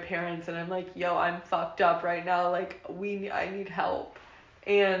 bring my parents, and I'm like, yo, I'm fucked up right now, like, I need help.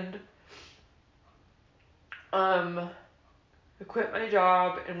 And I quit my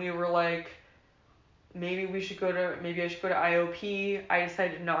job, and we were like, maybe I should go to IOP. I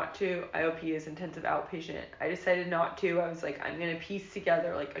decided not to. IOP is intensive outpatient. I decided not to. I was like, I'm going to piece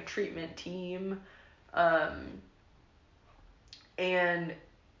together, like, a treatment team. And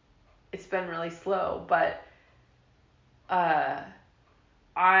it's been really slow, but I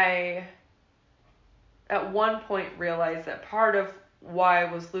at one point realized that part of why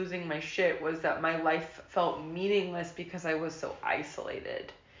I was losing my shit was that my life felt meaningless because I was so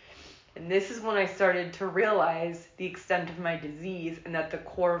isolated. And this is when I started to realize the extent of my disease, and that the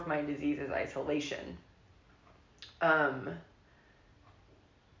core of my disease is isolation.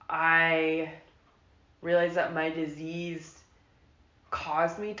 I realized that my disease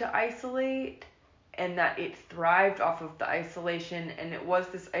caused me to isolate, and that it thrived off of the isolation, and it was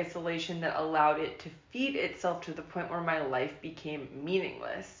this isolation that allowed it to feed itself to the point where my life became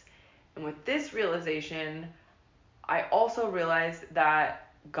meaningless. And with this realization, I also realized that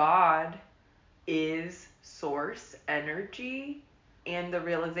God is source energy, and the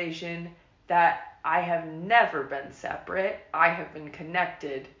realization that I have never been separate. I have been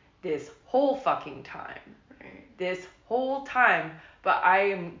connected this whole fucking time. Right. This whole time. But I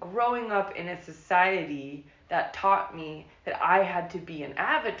am growing up in a society that taught me that I had to be an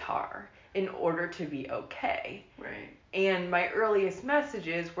avatar in order to be okay. Right. And my earliest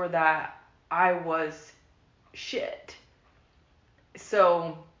messages were that I was shit.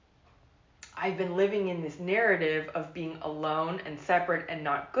 So I've been living in this narrative of being alone and separate and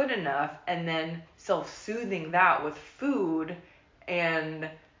not good enough, and then self-soothing that with food and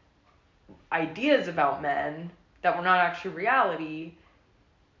ideas about men that were not actually reality,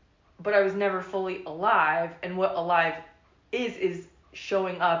 but I was never fully alive. And what alive is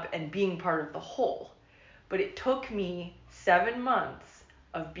showing up and being part of the whole. But it took me 7 months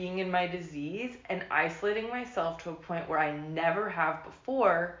of being in my disease and isolating myself to a point where I never have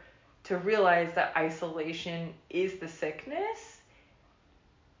before to realize that isolation is the sickness.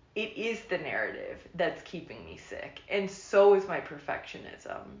 It is the narrative that's keeping me sick. And so is my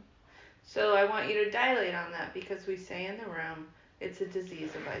perfectionism. So I want you to dilate on that, because we say in the room, it's a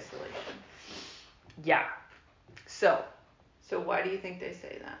disease of isolation. Yeah. So why do you think they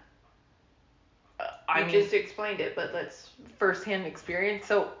say that? I You mean, just explained it, but let's... Firsthand experience.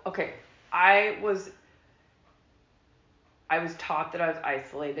 So, okay, I was taught that I was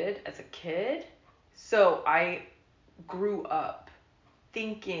isolated as a kid. So I grew up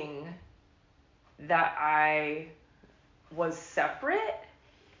thinking that I was separate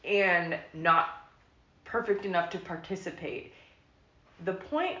and not perfect enough to participate. The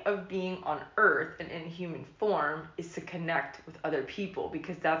point of being on Earth and in human form is to connect with other people,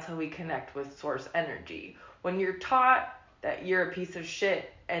 because that's how we connect with source energy. When you're taught that you're a piece of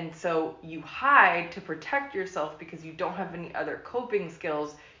shit and so you hide to protect yourself because you don't have any other coping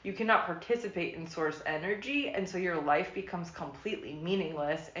skills, you cannot participate in source energy, and so your life becomes completely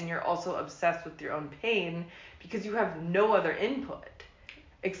meaningless, and you're also obsessed with your own pain because you have no other input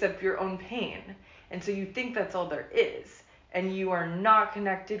except your own pain. And so you think that's all there is. And you are not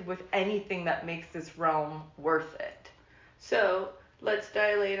connected with anything that makes this realm worth it. So let's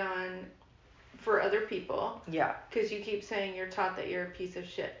dilate on for other people. Yeah. Because you keep saying you're taught that you're a piece of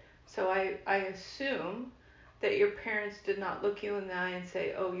shit. So I assume that your parents did not look you in the eye and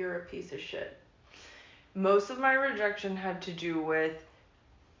say, oh, you're a piece of shit. Most of my rejection had to do with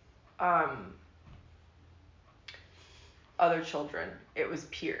other children. It was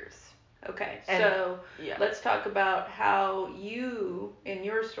peers. Okay, And, so yeah. Let's talk about how you, in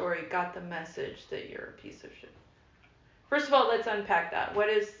your story, got the message that you're a piece of shit. First of all, let's unpack that. What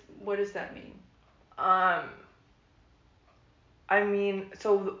does that mean? I mean,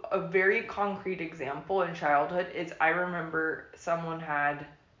 so a very concrete example in childhood is I remember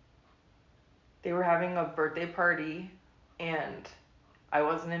they were having a birthday party and I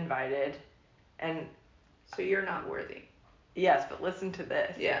wasn't invited, and... So you're not worthy. Yes, but listen to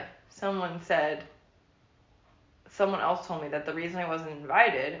this. Yeah. Someone else told me that the reason I wasn't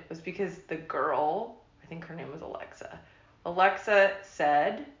invited was because the girl, I think her name was Alexa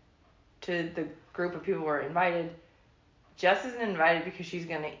said to the group of people who were invited, Jess isn't invited because she's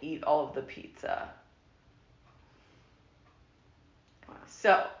going to eat all of the pizza. Wow.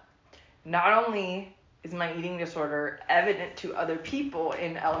 So, not only is my eating disorder evident to other people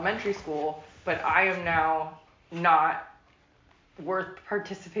in elementary school, but I am now not worth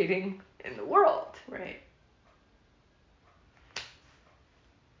participating in the world. Right.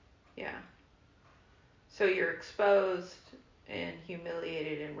 Yeah. So you're exposed and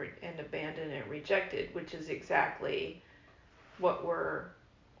humiliated and abandoned and rejected, which is exactly what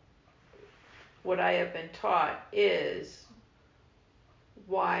I have been taught is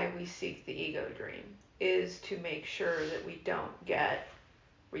why we seek the ego dream, is to make sure that we don't get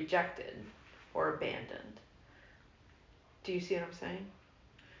rejected or abandoned. Do you see what I'm saying?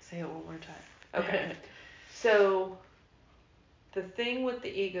 Say it one more time. Okay. So the thing with the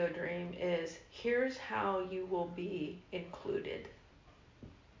ego dream is, here's how you will be included.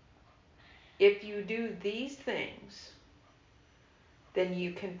 If you do these things, then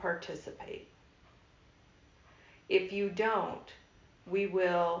you can participate. If you don't, we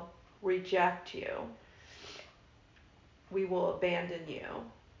will reject you. We will abandon you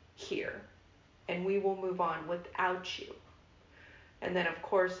here. And we will move on without you. And then, of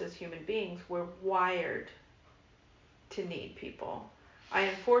course, as human beings, we're wired to need people. I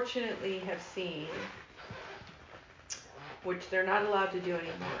unfortunately have seen, which they're not allowed to do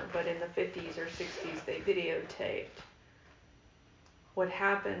anymore, but in the 50s or 60s they videotaped what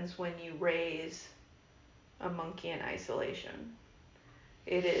happens when you raise a monkey in isolation.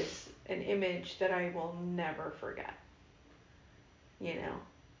 It is an image that I will never forget. You know,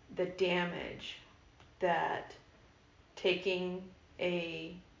 the damage that taking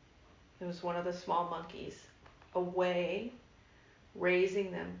it was one of the small monkeys, away,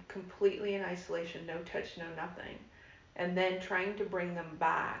 raising them completely in isolation, no touch, no nothing, and then trying to bring them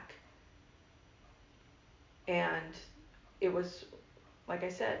back. And it was, like I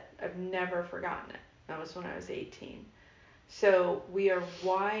said, I've never forgotten it. That was when I was 18. So we are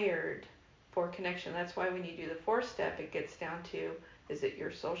wired for connection. That's why when you do the 4th step, it gets down to, is it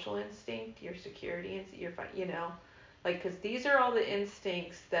your social instinct, your security instinct, because these are all the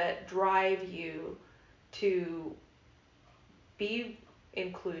instincts that drive you to be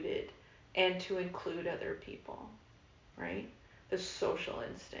included and to include other people, right? The social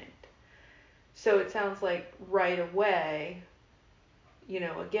instinct. So it sounds like right away,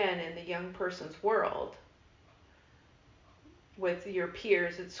 again, in the young person's world, with your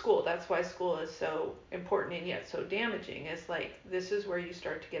peers at school, that's why school is so important and yet so damaging. It's like, this is where you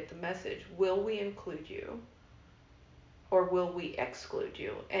start to get the message. Will we include you? Or will we exclude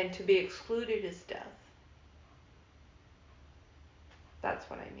you? And to be excluded is death. That's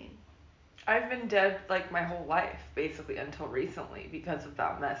what I mean. I've been dead like my whole life, basically, until recently because of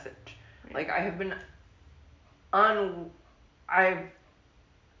that message. Right. Like, I have been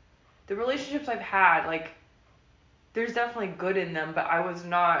the relationships I've had, like, there's definitely good in them, but I was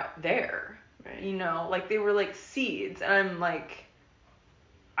not there. Right. Like, they were like seeds, and I'm like,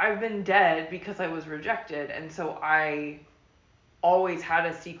 I've been dead because I was rejected, and so I always had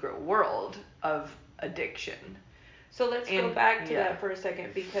a secret world of addiction. So let's go back to that for a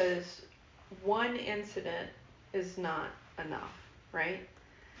second, because one incident is not enough, right?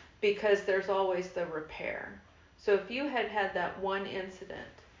 Because there's always the repair. So if you had had that one incident,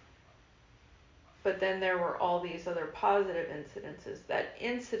 but then there were all these other positive incidences, that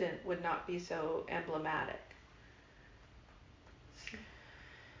incident would not be so emblematic.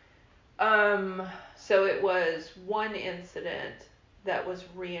 So it was one incident that was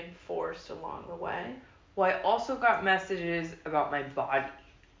reinforced along the way. Well, I also got messages about my body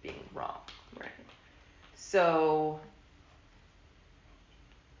being wrong. Right. So,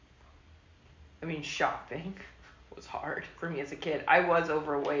 I mean, shopping was hard for me as a kid. I was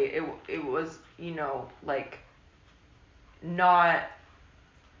overweight. It was, like, not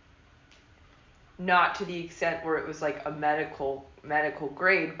to the extent where it was like a medical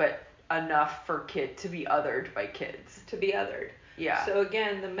grade, but enough for to be othered by kids. To be othered. Yeah. So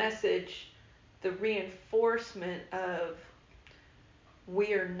again, the message, the reinforcement of,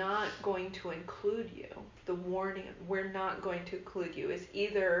 we are not going to include you, the warning, we're not going to include you, is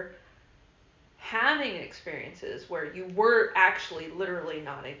either having experiences where you were actually literally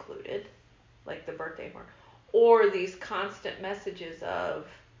not included, like the birthday party, or these constant messages of,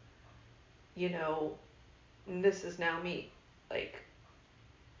 this is now me, like,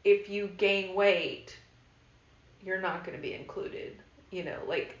 if you gain weight, you're not going to be included,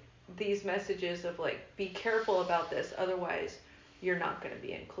 like these messages of like, be careful about this, otherwise you're not going to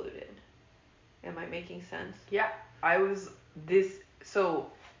be included. Am I making sense? Yeah,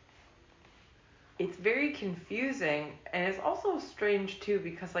 so it's very confusing, and it's also strange too,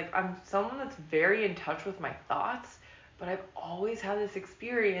 because like, I'm someone that's very in touch with my thoughts, but I've always had this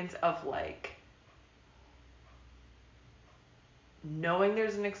experience of like, knowing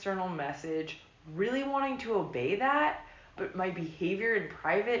there's an external message, really wanting to obey that, but my behavior in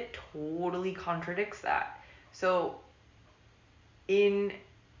private totally contradicts that. So in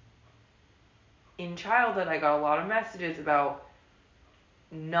childhood, I got a lot of messages about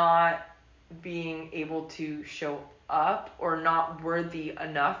not being able to show up, or not worthy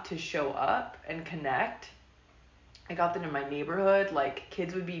enough to show up and connect. I got that in my neighborhood. Like,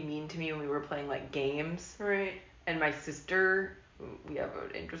 kids would be mean to me when we were playing like games. Right. And my sister, we have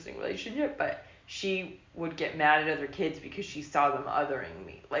an interesting relationship, but she would get mad at other kids because she saw them othering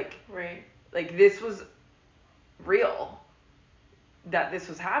me. Like, right. Like, this was real, that this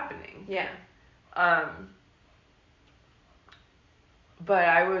was happening. Yeah.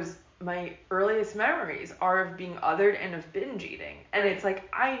 But my earliest memories are of being othered and of binge eating. And It's like,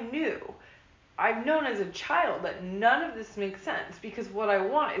 I've known as a child that none of this makes sense, because what I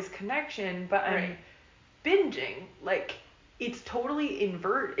want is connection, but I'm binging. Like, it's totally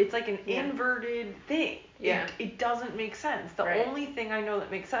it's like an inverted thing. Yeah. It doesn't make sense. The only thing I know that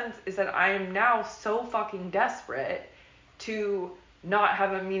makes sense is that I am now so fucking desperate to not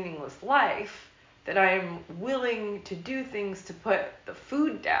have a meaningless life that I am willing to do things to put the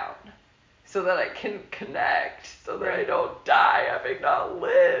food down so that I can connect, so that I don't die having not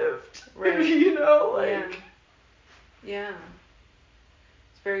lived. Right. Yeah.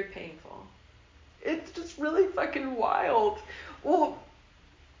 It's very painful. It's just really fucking wild. Well,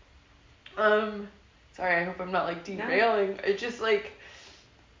 sorry, I hope I'm not like derailing. No. It's just like,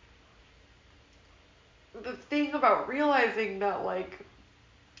 the thing about realizing that like,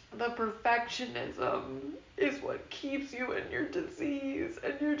 the perfectionism is what keeps you in your disease,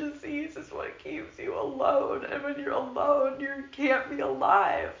 and your disease is what keeps you alone, and when you're alone, you can't be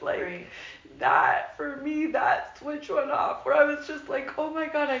alive. Like, that, for me, that switch went off, where I was just like, oh my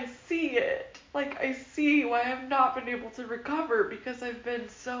god, I see it. Like, I see why I've not been able to recover, because I've been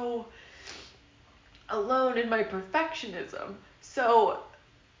so alone in my perfectionism. So,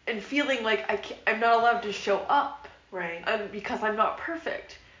 and feeling like I'm not allowed to show up. Right. And because I'm not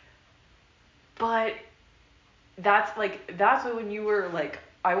perfect. But that's why when you were like,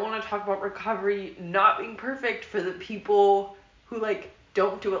 I want to talk about recovery not being perfect for the people who like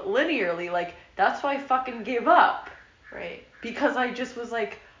don't do it linearly, like that's why I fucking gave up. Right. Because I just was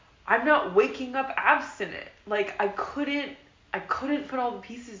like, I'm not waking up abstinent. Like I couldn't put all the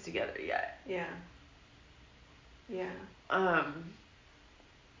pieces together yet. Yeah. Yeah.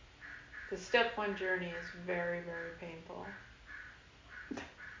 The step 1 journey is very, very painful.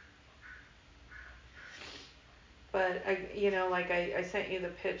 But I sent you the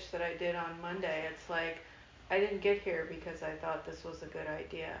pitch that I did on Monday. It's like, I didn't get here because I thought this was a good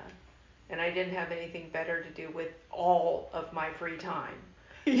idea. And I didn't have anything better to do with all of my free time.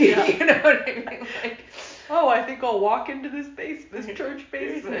 Yeah. You know what I mean? Like, oh, I think I'll walk into this church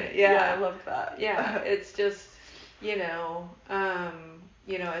basement. Yeah. I loved that. Yeah, it's just,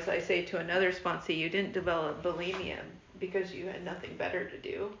 as I say to another sponsee, you didn't develop bulimia because you had nothing better to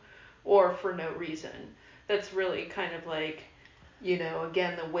do or for no reason. That's really kind of like,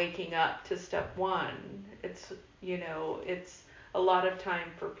 again, the waking up to step 1. It's, it's a lot of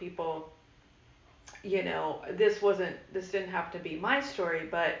time for people, this didn't have to be my story,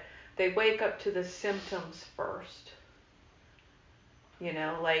 but they wake up to the symptoms first.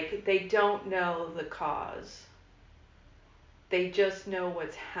 Like they don't know the cause. They just know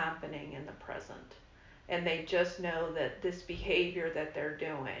what's happening in the present. And they just know that this behavior that they're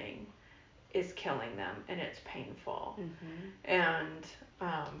doing is killing them and it's painful. And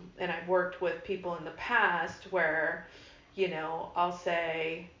I've worked with people in the past where, I'll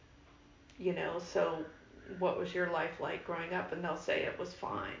say, so what was your life like growing up? And they'll say it was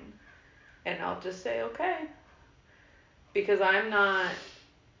fine. And I'll just say, okay. Because I'm not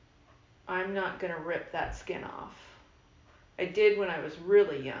going to rip that skin off. I did when I was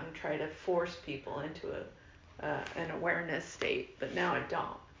really young, try to force people into an awareness state, but now I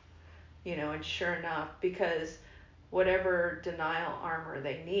don't. And sure enough, because whatever denial armor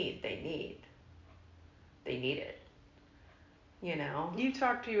they need it. You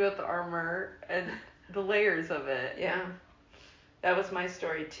talked to me about the armor and the layers of it. Yeah. That was my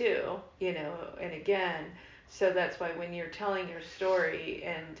story too, and again, so that's why when you're telling your story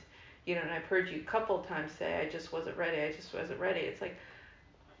and I've heard you a couple times say, I just wasn't ready. It's like,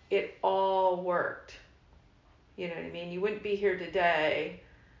 it all worked. You know what I mean? You wouldn't be here today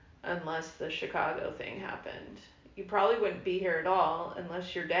unless the Chicago thing happened. You probably wouldn't be here at all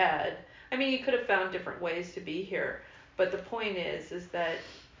unless you're dead. I mean, you could have found different ways to be here. But the point is that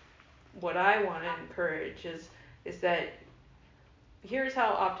what I want to encourage is that here's how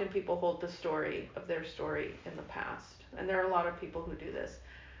often people hold the story of their story in the past. And there are a lot of people who do this.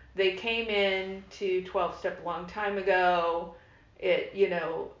 They came in to 12-step a long time ago.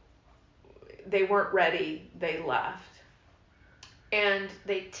 They weren't ready. They left. And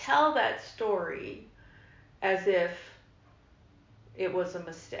they tell that story as if it was a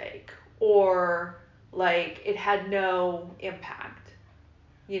mistake or like it had no impact.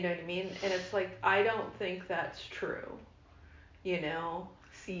 You know what I mean? And it's like, I don't think that's true.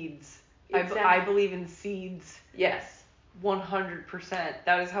 Seeds. Exactly. I believe in seeds. Yes. 100%.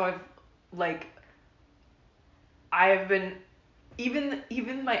 That is how I have been,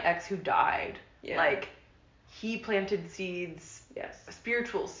 even my ex who died, like, he planted seeds. Yes.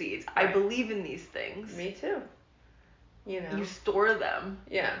 Spiritual seeds. Right. I believe in these things. Me too. You store them.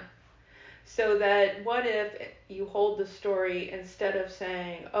 Yeah. So that what if you hold the story instead of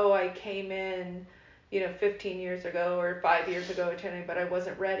saying, oh, I came in, 15 years ago or 5 years ago, but I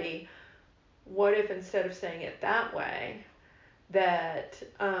wasn't ready. What if instead of saying it that way, that,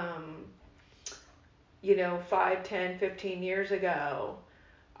 5, 10, 15 years ago,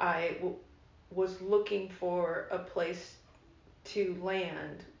 I was looking for a place to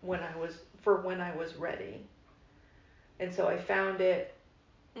land when I was ready. And so I found it.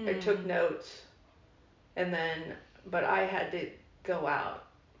 I took notes, but I had to go out.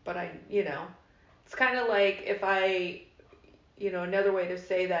 But it's kind of like if I, another way to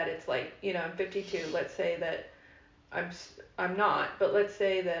say that, it's like, I'm 52. Let's say that I'm not, but let's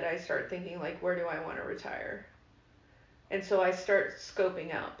say that I start thinking like, where do I want to retire? And so I start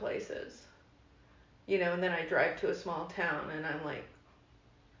scoping out places, and then I drive to a small town and I'm like,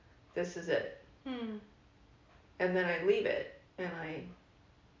 this is it. And then I leave it and I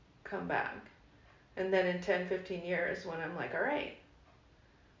come back. And then in 10, 15 years when I'm like, all right,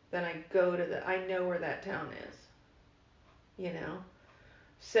 then I go to I know where that town is,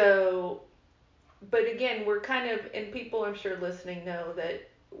 So, but again, we're kind of, and people I'm sure listening know that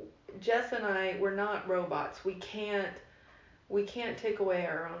Jess and I, we're not robots. We can't take away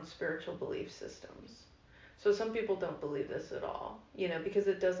our own spiritual belief systems. So some people don't believe this at all, because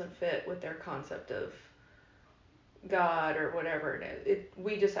it doesn't fit with their concept of God or whatever it is.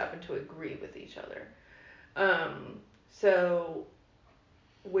 We just happen to agree with each other. So,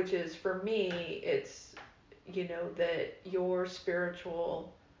 which is for me, it's, that your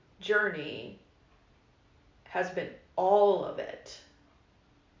spiritual journey has been all of it.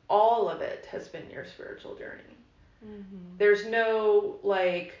 All of it has been your spiritual journey. Mm-hmm. There's no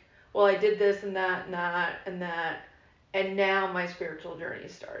well, I did this and that and that and that, and now my spiritual journey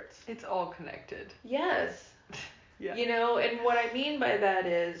starts. It's all connected. Yes. Yeah. And what I mean by that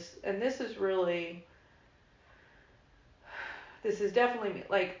is, and this is definitely me.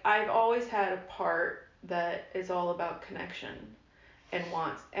 I've always had a part that is all about connection and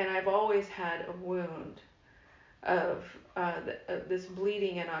wants, and I've always had a wound of this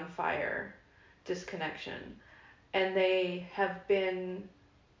bleeding and on fire disconnection, and they have been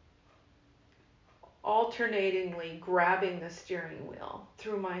alternatingly grabbing the steering wheel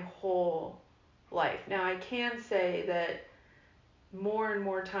through my whole life. Now I can say that more and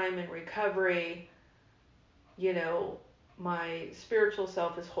more time in recovery, my spiritual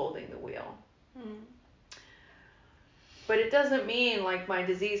self is holding the wheel. Mm. But it doesn't mean my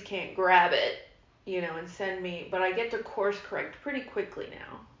disease can't grab it, and send me, but I get to course correct pretty quickly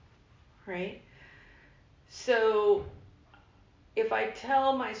now, right? So if I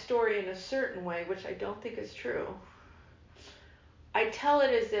tell my story in a certain way, which I don't think is true, I tell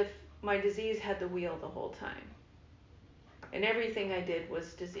it as if my disease had the wheel the whole time. And everything I did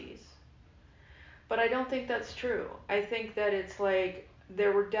was disease. But I don't think that's true. I think that it's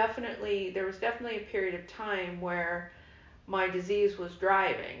there was definitely a period of time where my disease was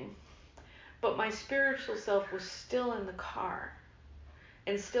driving, but my spiritual self was still in the car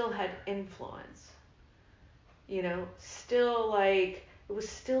and still had influence. Still it was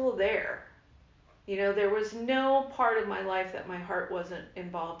still there. There was no part of my life that my heart wasn't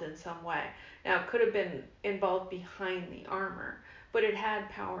involved in some way. Now, it could have been involved behind the armor, but it had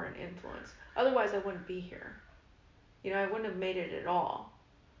power and influence. Otherwise, I wouldn't be here. I wouldn't have made it at all.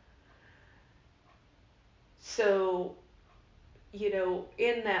 So,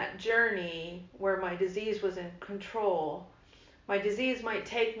 in that journey where my disease was in control, my disease might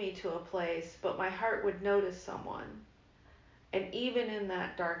take me to a place, but my heart would notice someone. And even in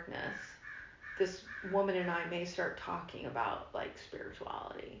that darkness, this woman and I may start talking about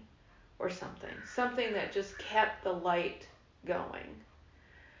spirituality or something that just kept the light going.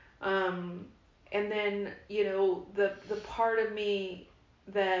 And then, the part of me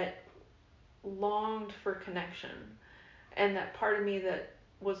that longed for connection, and that part of me that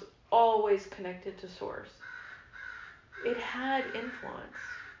was always connected to Source, it had influence.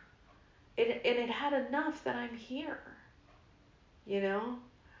 It had enough that I'm here,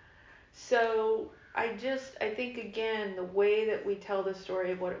 So I think, again, the way that we tell the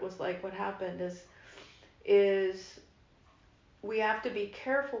story of what it was like, what happened, is we have to be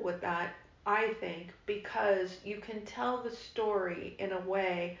careful with that, I think, because you can tell the story in a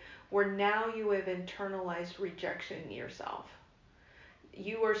way where now you have internalized rejection yourself.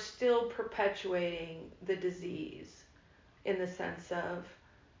 You are still perpetuating the disease in the sense of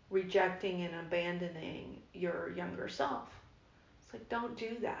rejecting and abandoning your younger self. It's don't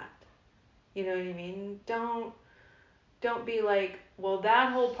do that. You know what I mean? Don't be well,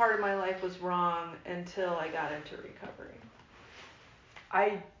 that whole part of my life was wrong until I got into recovery.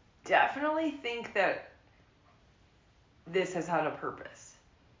 I definitely think that this has had a purpose.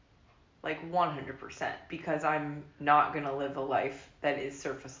 100%, because I'm not going to live a life that is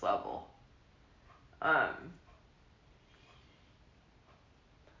surface level. Well,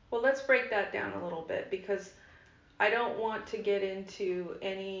 let's break that down a little bit, because I don't want to get into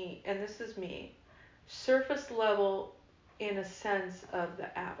any, and this is me, surface level in a sense of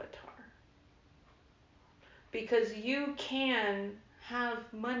the avatar. Because you can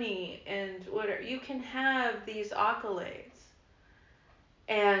have money and whatever, you can have these accolades,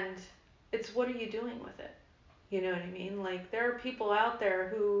 and it's, what are you doing with it? You know what I mean? There are people out there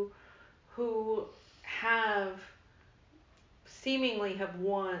who have seemingly have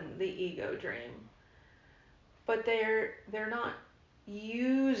won the ego dream, but they're not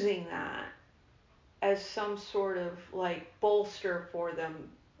using that as some sort of bolster for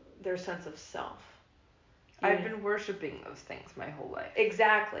their sense of self. I've been worshiping those things my whole life.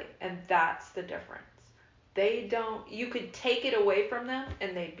 Exactly, and that's the difference. You could take it away from them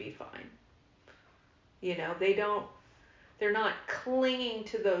and they'd be fine. They're not clinging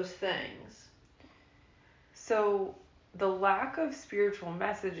to those things. So the lack of spiritual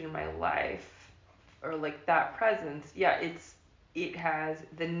message in my life, or that presence, yeah, it has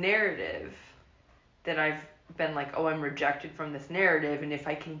the narrative that I've been like, oh, I'm rejected from this narrative, and if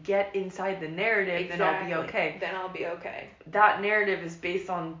I can get inside the narrative, then I'll be okay. Then I'll be okay. That narrative is based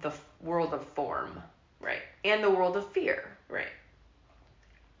on the world of form. Right. And the world of fear. Right.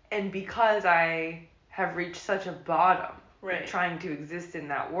 And because I have reached such a bottom, right, trying to exist in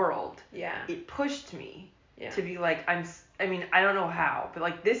that world, yeah, it pushed me yeah, to be like, I mean, I don't know how, but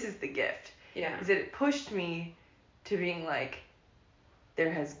like, this is the gift. Yeah. Is that it pushed me to being like,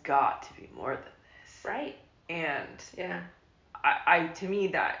 there has got to be more than this. Right. And yeah, I to me,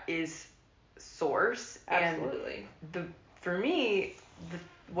 that is source. Absolutely. And for me,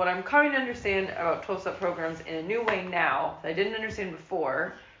 what I'm coming to understand about 12-step programs in a new way now that I didn't understand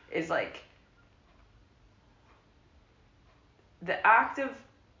before is like the act of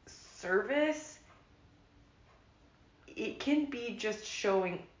service. It can be just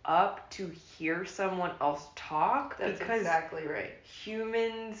showing up to hear someone else talk. That's because exactly right.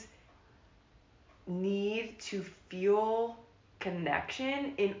 Humans need to feel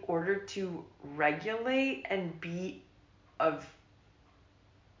connection in order to regulate and be of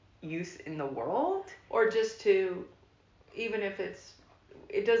use in the world. Or just to, even if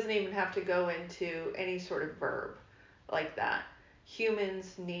it doesn't even have to go into any sort of verb like that.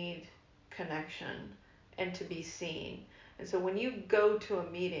 Humans need connection and to be seen. And so when you go to a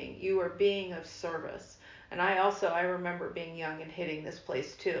meeting, you are being of service. And I remember being young and hitting this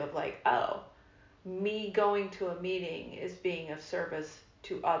place too of like, oh, me going to a meeting is being of service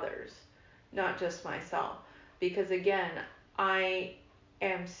to others, not just myself. Because again, I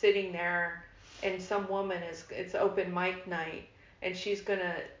am sitting there and some woman it's open mic night and she's going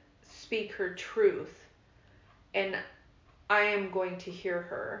to speak her truth and I am going to hear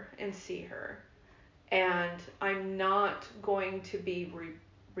her and see her. And I'm not going to be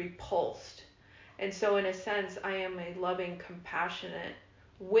repulsed. And so in a sense, I am a loving, compassionate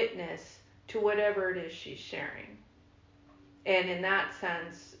witness to whatever it is she's sharing. And in that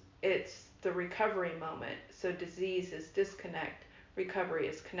sense, it's the recovery moment. So disease is disconnect, recovery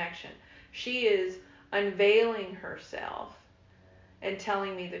is connection. She is unveiling herself and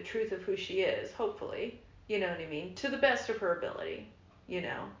telling me the truth of who she is, hopefully, you know what I mean, to the best of her ability, you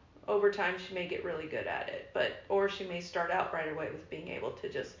know. Over time she may get really good at it, or she may start out right away with being able to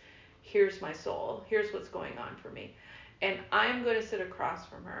just, here's my soul, here's what's going on for me. And I'm going to sit across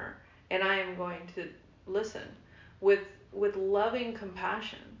from her and I am going to listen with loving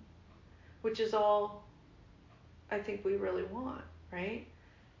compassion, which is all I think we really want, right?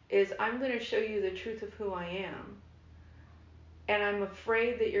 Is I'm going to show you the truth of who I am. And I'm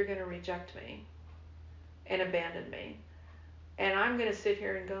afraid that you're going to reject me and abandon me. And I'm going to sit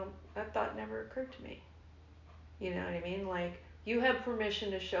here and go, that thought never occurred to me. You know what I mean? Like, you have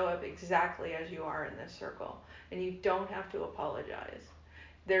permission to show up exactly as you are in this circle. And you don't have to apologize.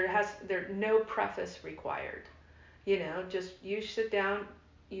 There's no preface required. You know, just you sit down,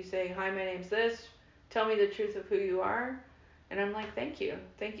 you say, hi, my name's this. Tell me the truth of who you are. And I'm like, thank you.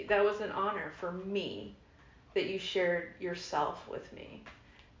 Thank you. That was an honor for me that you shared yourself with me.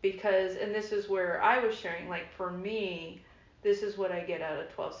 Because, and this is where I was sharing, like, for me, this is what I get out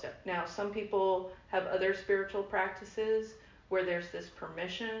of 12-step. Now, some people have other spiritual practices where there's this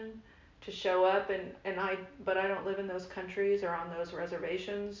permission to show up, but I don't live in those countries or on those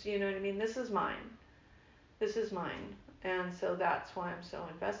reservations, you know what I mean? This is mine. This is mine. And so that's why I'm so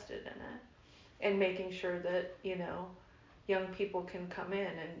invested in it. And making sure that, you know, young people can come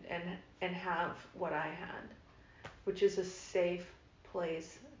in and have what I had, which is a safe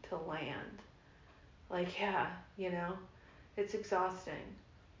place to land. Like, yeah, you know, it's exhausting.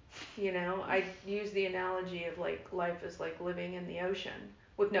 You know, I use the analogy of like life is like living in the ocean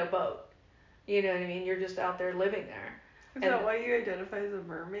with no boat. You know what I mean? You're just out there living there. Is that why you identify as a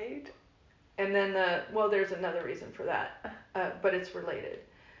mermaid? And then there's another reason for that, but it's related.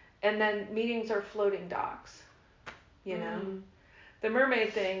 And then meetings are floating docks. You know, the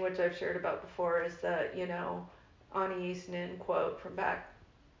mermaid thing, which I've shared about before, is the, you know, Ani Nin quote from back,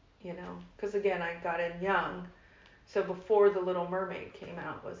 you know, because again, I got in young. So before The Little Mermaid came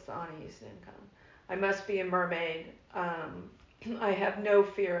out was the Ani Nin come. I must be a mermaid. I have no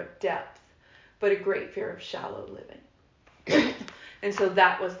fear of depth, but a great fear of shallow living. And so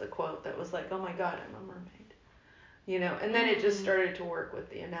that was the quote that was like, oh my God, I'm a mermaid. You know, and then it just started to work with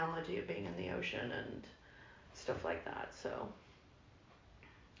the analogy of being in the ocean and stuff like that. So,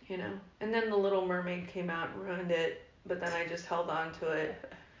 you know, and then The Little Mermaid came out and ruined it, but then I just held on to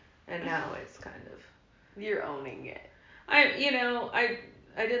it, and now it's kind of... You're owning it. I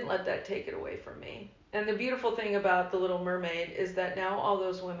didn't let that take it away from me. And the beautiful thing about The Little Mermaid is that now all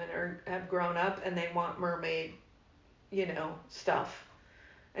those women have grown up and they want mermaid, you know, stuff.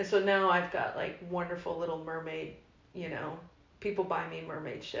 And so now I've got like wonderful little mermaid, you know, people buy me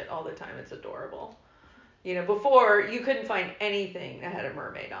mermaid shit all the time. It's adorable. You know, before you couldn't find anything that had a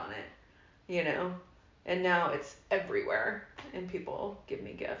mermaid on it, you know, and now it's everywhere and people give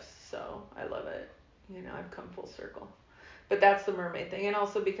me gifts. So I love it. You know, I've come full circle. But that's the mermaid thing. And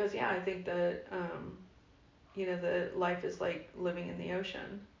also because, yeah, I think that, you know, the life is like living in the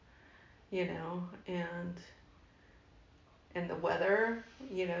ocean, you know, and the weather,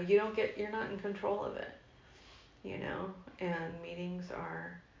 you know, you're not in control of it, you know, and meetings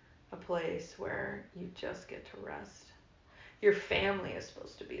are a place where you just get to rest. Your family is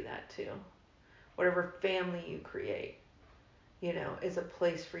supposed to be that too. Whatever family you create, you know, is a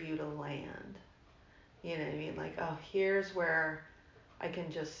place for you to land. You know what I mean? Like, oh, here's where I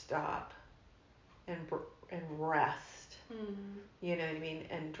can just stop and rest. Mm-hmm. You know what I mean?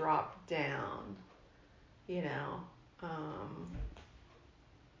 And drop down, you know,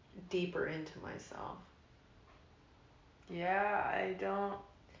 deeper into myself. Yeah, I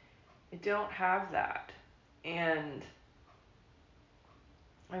don't have that. And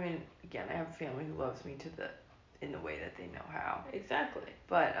I mean, again, I have a family who loves me in the way that they know how. Exactly.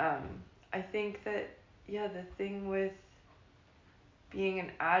 But I think that, yeah, the thing with being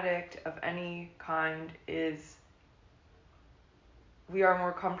an addict of any kind is we are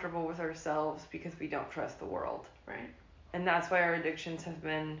more comfortable with ourselves because we don't trust the world. Right. And that's why our addictions have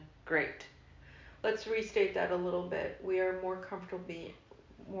been great. Let's restate that a little bit. We are more comfortable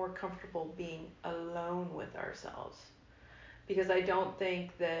being alone with ourselves. Because I don't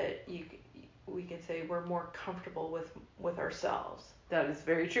think that we can say we're more comfortable with ourselves. That is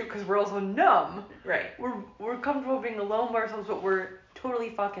very true, because we're also numb. Right. We're comfortable being alone by ourselves, but we're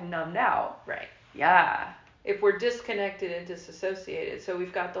totally fucking numbed out. Right. Yeah. If we're disconnected and disassociated, so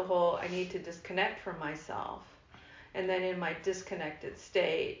we've got the whole I need to disconnect from myself, and then in my disconnected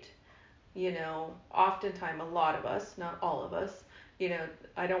state, you know, oftentimes a lot of us, not all of us, you know,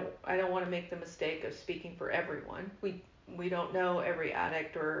 I don't want to make the mistake of speaking for everyone. We don't know every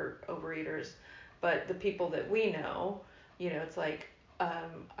addict or overeaters, but the people that we know, you know, it's like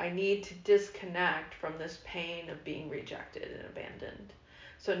I need to disconnect from this pain of being rejected and abandoned.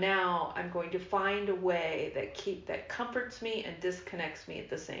 So now I'm going to find a way that comforts me and disconnects me at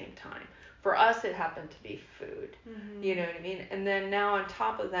the same time. For us, it happened to be food. Mm-hmm. You know what I mean? And then now on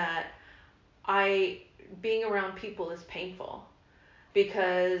top of that, being around people is painful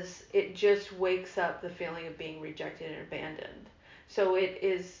because it just wakes up the feeling of being rejected and abandoned. So it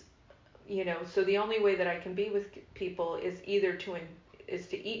is, you know, so the only way that I can be with people is either to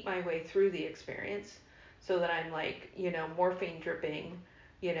eat my way through the experience, so that I'm like, you know, morphine dripping,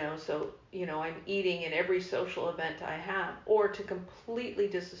 you know, so, you know, I'm eating in every social event I have, or to completely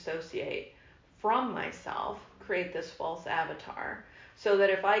disassociate from myself, create this false avatar, so that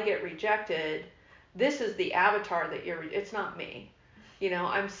if I get rejected, this is the avatar that it's not me. You know,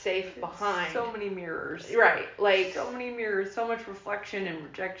 I'm safe behind. So many mirrors. Right. Like so many mirrors, so much reflection and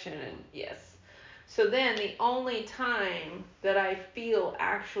rejection and yes. So then the only time that I feel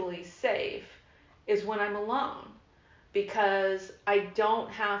actually safe is when I'm alone, because I don't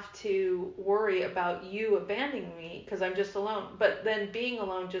have to worry about you abandoning me because I'm just alone. But then being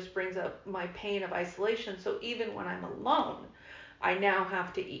alone just brings up my pain of isolation. So even when I'm alone, I now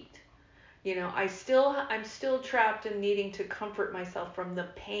have to eat. You know, I'm still trapped in needing to comfort myself from the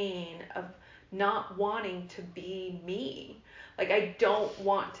pain of not wanting to be me. Like, I don't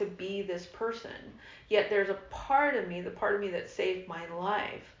want to be this person. Yet there's a part of me, the part of me that saved my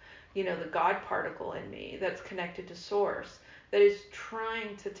life, you know, the God particle in me that's connected to source, that is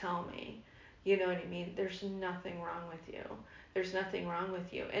trying to tell me, you know what I mean? There's nothing wrong with you. There's nothing wrong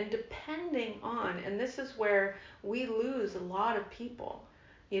with you. And depending on, and this is where we lose a lot of people.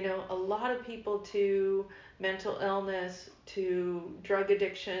 You know, a lot of people to mental illness, to drug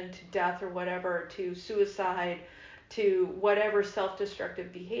addiction, to death or whatever, to suicide, to whatever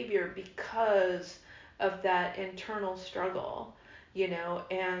self-destructive behavior because of that internal struggle, you know.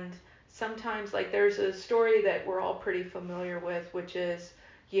 And sometimes, like, there's a story that we're all pretty familiar with, which is,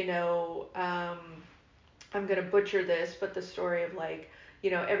 you know, I'm going to butcher this, but the story of, like,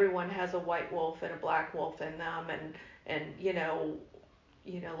 you know, everyone has a white wolf and a black wolf in them, and you know,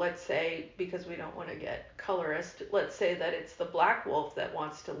 let's say, because we don't want to get colorist, let's say that it's the black wolf that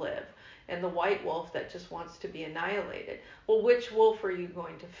wants to live and the white wolf that just wants to be annihilated. Well, which wolf are you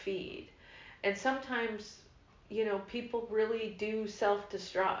going to feed? And sometimes, you know, people really do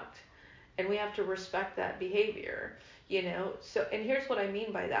self-destruct, and we have to respect that behavior, you know. So, and here's what I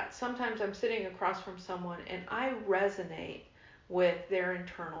mean by that. Sometimes I'm sitting across from someone and I resonate with their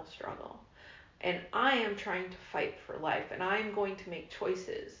internal struggle. and I am trying to fight for life, and I'm going to make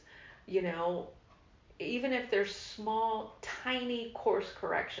choices, you know, even if they're small, tiny course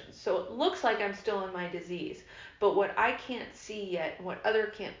corrections. So it looks like I'm still in my disease, but what I can't see yet, and what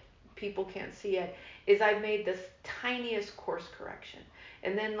people can't see yet, is I've made this tiniest course correction.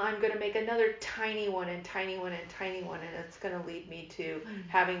 And then I'm going to make another tiny one and tiny one and tiny one, and it's going to lead me to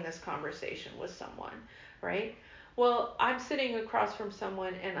having this conversation with someone, right? Well, I'm sitting across from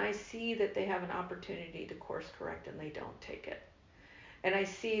someone and I see that they have an opportunity to course correct and they don't take it. And I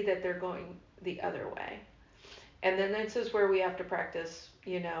see that they're going the other way. And then this is where we have to practice,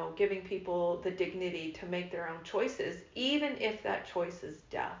 you know, giving people the dignity to make their own choices, even if that choice is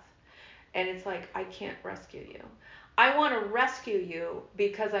death. And it's like, I can't rescue you. I want to rescue you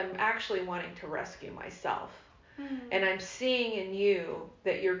because I'm actually wanting to rescue myself. And I'm seeing in you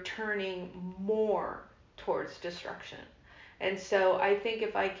that you're turning more towards destruction. And so I think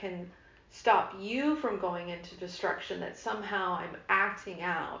if I can stop you from going into destruction, that somehow I'm acting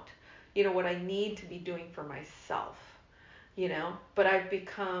out, you know, what I need to be doing for myself, you know, but I've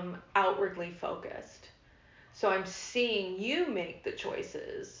become outwardly focused. So I'm seeing you make the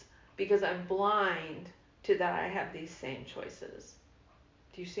choices because I'm blind to that I have these same choices.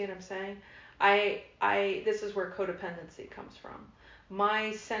 Do you see what I'm saying? This is where codependency comes from.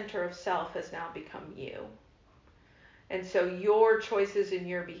 My center of self has now become you. And so your choices and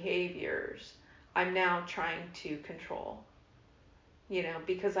your behaviors, I'm now trying to control, you know,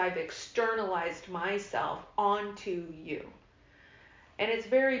 because I've externalized myself onto you. And it's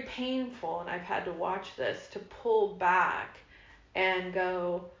very painful, and I've had to watch this, to pull back and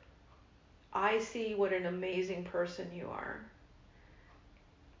go, I see what an amazing person you are.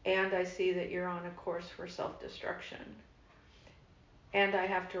 And I see that you're on a course for self-destruction. And I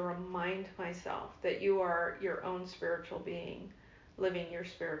have to remind myself that you are your own spiritual being, living your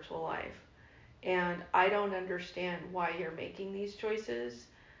spiritual life. And I don't understand why you're making these choices,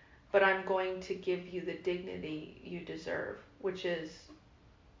 but I'm going to give you the dignity you deserve, which is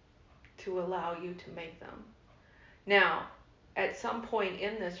to allow you to make them. Now, at some point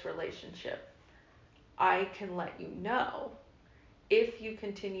in this relationship, I can let you know, if you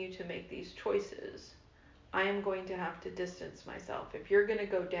continue to make these choices, I am going to have to distance myself. If you're going to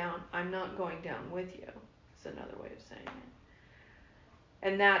go down, I'm not going down with you. That's another way of saying it.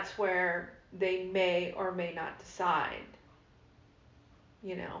 And that's where they may or may not decide,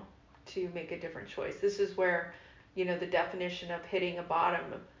 you know, to make a different choice. This is where, you know, the definition of hitting a bottom,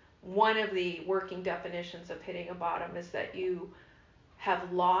 one of the working definitions of hitting a bottom is that you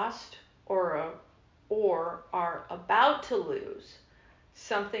have lost or are about to lose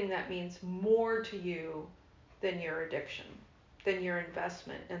something that means more to you than your addiction, than your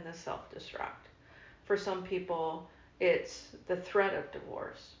investment in the self-destruct. For some people, it's the threat of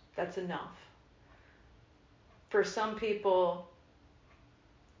divorce. That's enough. For some people,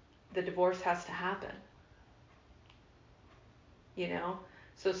 the divorce has to happen. You know?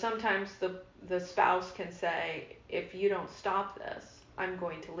 So sometimes the spouse can say, if you don't stop this, I'm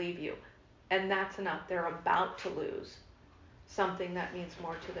going to leave you. And that's enough. They're about to lose something that means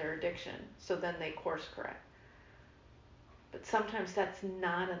more to their addiction. So then they course correct. But sometimes that's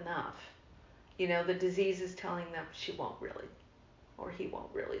not enough. You know, the disease is telling them she won't really, or he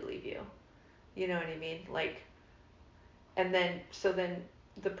won't really leave you. You know what I mean? Like, and then, so then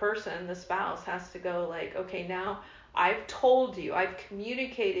the person, the spouse, has to go like, okay, now I've told you, I've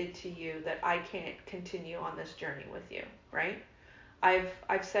communicated to you that I can't continue on this journey with you, right?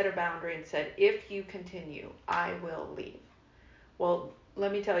 I've set a boundary and said, if you continue, I will leave. Well,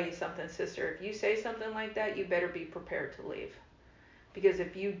 let me tell you something, sister. If you say something like that, you better be prepared to leave. Because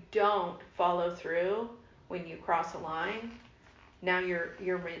if you don't follow through when you cross a line, now your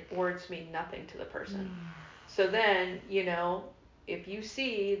words mean nothing to the person. So then, you know, if you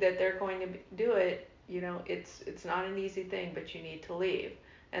see that they're going to do it, you know, it's not an easy thing, but you need to leave.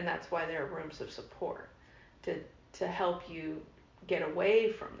 And that's why there are rooms of support to help you get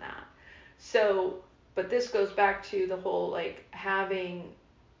away from that. So, but this goes back to the whole, like, having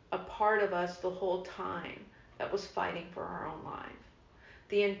a part of us the whole time that was fighting for our own life.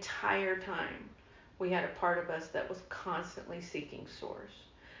 The entire time we had a part of us that was constantly seeking source.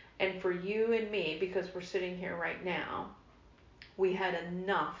 And for you and me, because we're sitting here right now, we had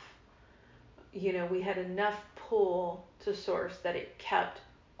enough, you know, we had enough pull to source that it kept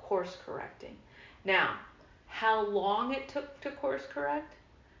course correcting. Now, how long it took to course correct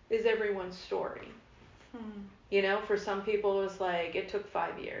is everyone's story. You know, for some people it was like it took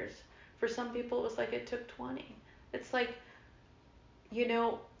 5 years. For some people it was like it took 20. It's like, you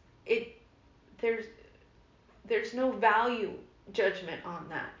know, there's no value judgment on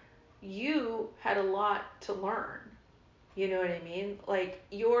that. you had a lot to learn. You know what I mean? Like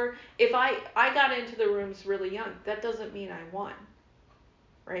if I got into the rooms really young, that doesn't mean I won,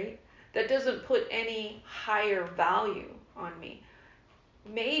 right? That doesn't put any higher value on me.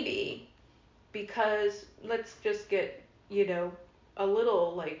 Maybe because let's just get, a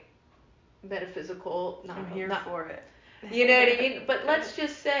little like metaphysical. I'm here for it. You know what I mean? But let's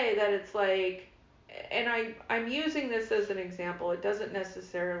just say that it's like, and I'm using this as an example. It doesn't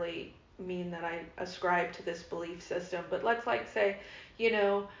necessarily mean that I ascribe to this belief system, but let's like say,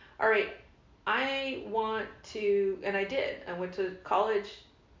 all right, I want to, and I did. I went to college,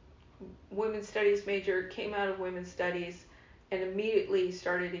 women's studies major, came out of women's studies, and immediately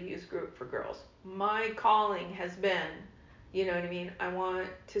started to use group for girls. My calling has been, you know what I mean? I want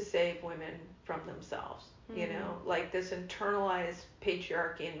to save women from themselves. Like this internalized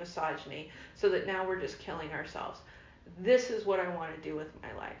patriarchy and misogyny, so that now we're just killing ourselves. This is what I want to do with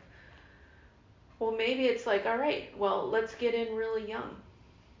my life. Well, maybe it's like, all right, well, let's get in really young.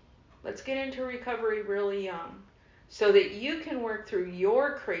 Let's get into recovery really young, so that you can work through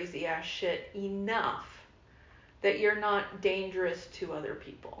your crazy ass shit enough that you're not dangerous to other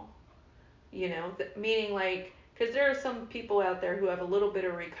people. Meaning like, because there are some people out there who have a little bit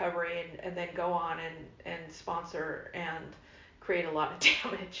of recovery and then go on and sponsor and create a lot of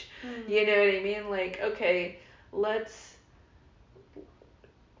damage. Mm-hmm. You know what I mean? Like, okay, let's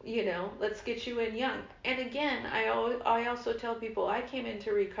get you in young. And again, I also tell people I came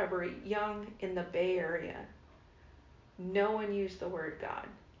into recovery young in the Bay Area. No one used the word God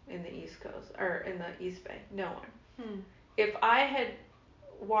in the East Coast or in the East Bay. No one. If I had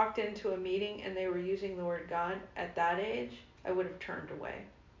walked into a meeting and they were using the word God at that age, I would have turned away.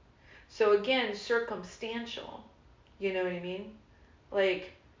 So again, circumstantial. You know what I mean?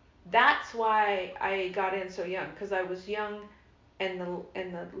 Like, that's why I got in so young, because I was young and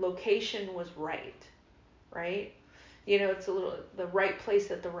the location was right. It's the right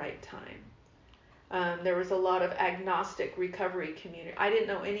place at the right time. There was a lot of agnostic recovery community. I didn't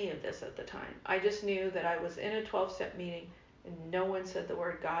know any of this at the time. I just knew that I was in a 12-step meeting and no one said the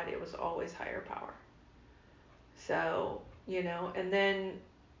word God. It was always higher power. So, and then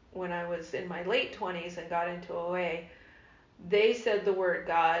when I was in my late 20s and got into OA, they said the word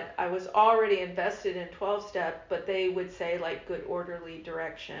God. I was already invested in 12-step, but they would say like good orderly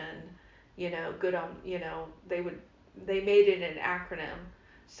direction, good on, they made it an acronym.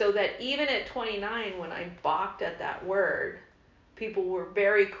 So that even at 29, when I balked at that word, people were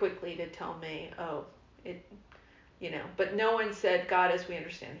very quickly to tell me, oh, but no one said God as we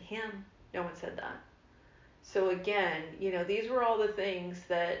understand him. No one said that. So again, these were all the things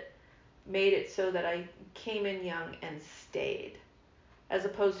that made it so that I came in young and stayed. As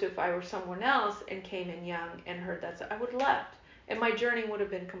opposed to if I were someone else and came in young and heard that, I would have left. And my journey would have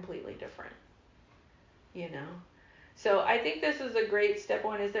been completely different. So I think this is a great step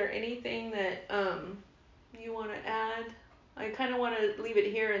one. Is there anything that you want to add? I kind of want to leave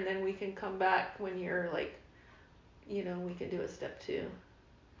it here and then we can come back when you're like, we can do a step 2.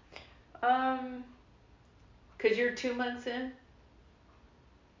 Because you're 2 months in?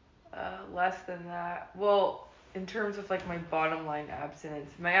 Less than that. Well, in terms of like my bottom line abstinence,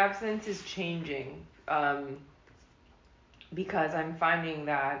 my abstinence is changing because I'm finding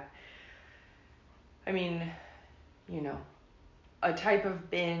that, a type of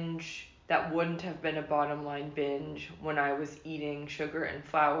binge that wouldn't have been a bottom line binge when I was eating sugar and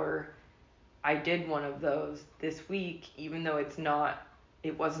flour, I did one of those this week, even though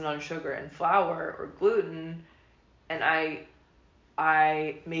it wasn't on sugar and flour or gluten, and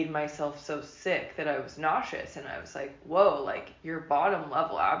I made myself so sick that I was nauseous, and I was like, whoa, like your bottom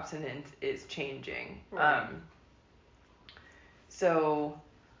level abstinence is changing. Right. So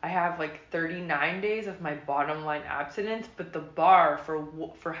I have like 39 days of my bottom line abstinence, but the bar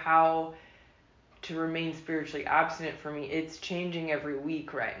for how to remain spiritually abstinent for me, it's changing every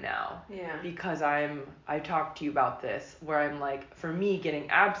week right now. Yeah. Because I talked to you about this, where I'm like, for me, getting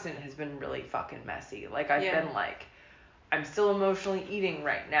abstinent has been really fucking messy. Like I've been like, I'm still emotionally eating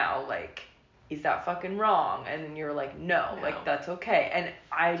right now. Like, is that fucking wrong? And then you're like, no, like that's okay. And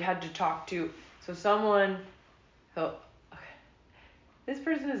I had to talk to this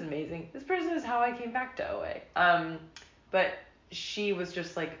person is amazing. This person is how I came back to OA. But she was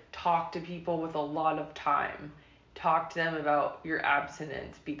just like, talk to people with a lot of time. Talk to them about your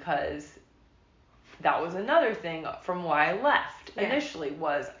abstinence, because that was another thing from why I left initially,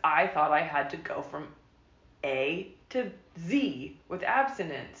 was I thought I had to go from A to Z with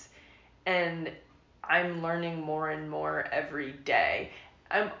abstinence. And I'm learning more and more every day.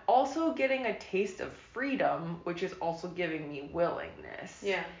 I'm also getting a taste of freedom, which is also giving me willingness.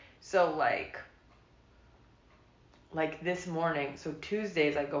 Yeah. So like this morning, so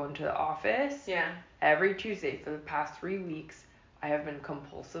Tuesdays I go into the office. Yeah. Every Tuesday for the past 3 weeks, I have been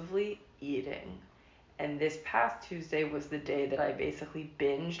compulsively eating. And this past Tuesday was the day that I basically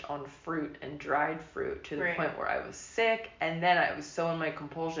binged on fruit and dried fruit to the point where I was sick. And then I was so in my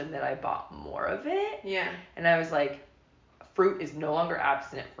compulsion that I bought more of it. Yeah. And I was like, fruit is no longer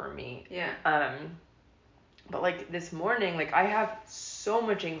abstinent for me. Yeah. But like this morning, like I have so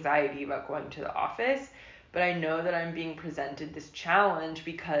much anxiety about going to the office, but I know that I'm being presented this challenge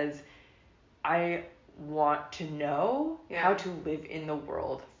because I want to know how to live in the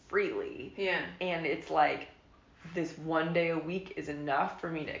world freely. Yeah. And it's like this one day a week is enough for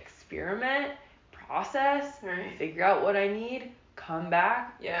me to experiment, process, figure out what I need, come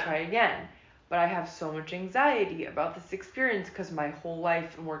back, try again. But I have so much anxiety about this experience because my whole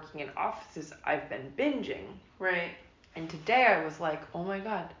life in working in offices, I've been binging. Right. And today I was like, oh my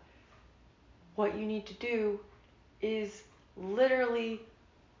God, what you need to do is literally,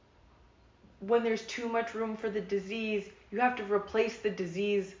 when there's too much room for the disease, you have to replace the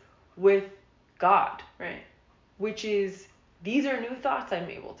disease with God. Right. Which is, these are new thoughts I'm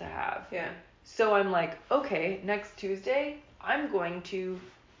able to have. Yeah. So I'm like, okay, next Tuesday, I'm going to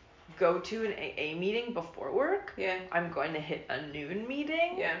go to an AA meeting before work. Yeah. I'm going to hit a noon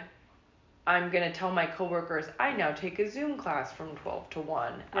meeting. Yeah. I'm going to tell my coworkers I now take a Zoom class from 12 to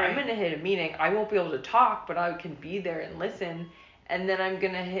 1. Right. I'm going to hit a meeting. I won't be able to talk, but I can be there and listen. And then I'm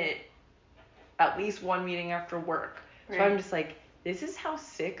going to hit at least one meeting after work. Right. So I'm just like, this is how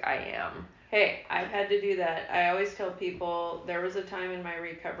sick I am. Hey, I've had to do that. I always tell people there was a time in my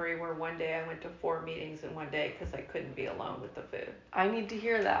recovery where one day I went to 4 meetings in one day because I couldn't be alone with the food. I need to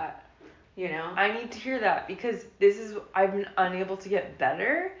hear that. You know? I need to hear that because I've been unable to get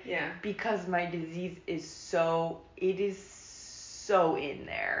better. Yeah. Because my disease is so in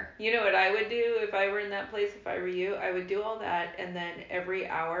there. You know what I would do if I were in that place, if I were you? I would do all that, and then every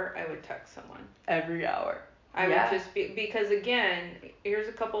hour I would text someone. Every hour. I would just be, because again, here's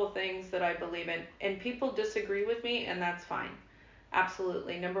a couple of things that I believe in, and people disagree with me, and that's fine.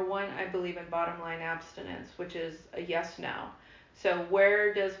 Absolutely. Number one, I believe in bottom line abstinence, which is a yes, no. So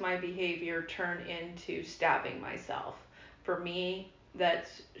where does my behavior turn into stabbing myself? For me,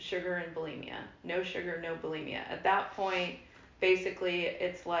 that's sugar and bulimia. No sugar, no bulimia. At that point, basically,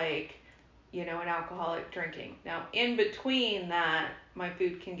 it's like, an alcoholic drinking. Now, in between that, my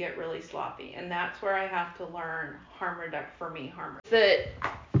food can get really sloppy. And that's where I have to learn harm reduction for me. That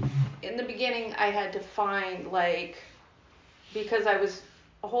in the beginning, I had to find, because I was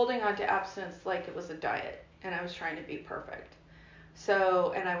holding on to abstinence like it was a diet. And I was trying to be perfect.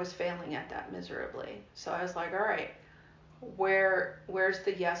 So, and I was failing at that miserably. So I was like, all right, where's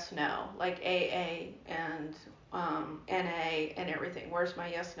the yes, no? Like AA and NA and everything. Where's my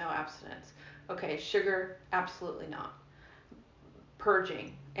yes, no abstinence? Okay, sugar, absolutely not.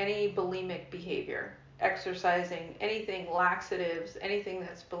 Purging, any bulimic behavior, exercising, anything, laxatives, anything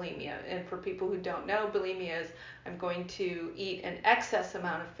that's bulimia. And for people who don't know, bulimia is I'm going to eat an excess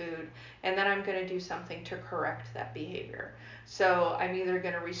amount of food and then I'm going to do something to correct that behavior. So I'm either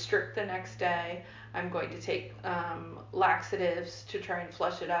going to restrict the next day, I'm going to take laxatives to try and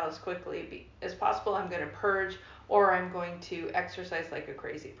flush it out as quickly as possible, I'm going to purge, or I'm going to exercise like a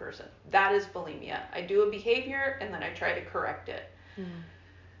crazy person. That is bulimia. I do a behavior and then I try to correct it.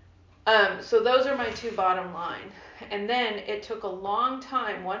 So those are my two bottom line. And then it took a long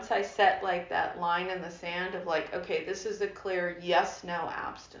time once I set like that line in the sand of like, okay, this is a clear yes, no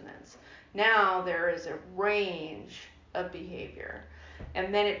abstinence. Now there is a range of behavior.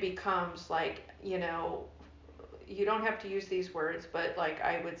 And then it becomes like, you don't have to use these words, but like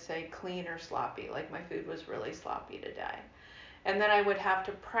I would say clean or sloppy. Like my food was really sloppy today. And then I would have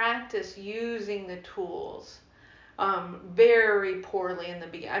to practice using the tools very poorly in the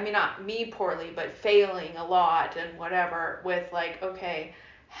beginning. I mean, not me poorly, but failing a lot and whatever with like, okay,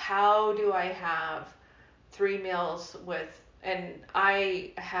 how do I have 3 meals and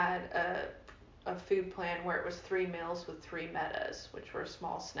I had a food plan where it was 3 meals with 3 metas, which were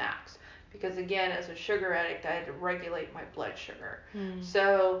small snacks. Because again, as a sugar addict, I had to regulate my blood sugar.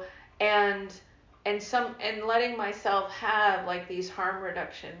 So, and letting myself have like these harm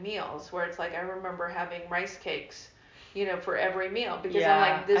reduction meals where it's like I remember having rice cakes, for every meal because I'm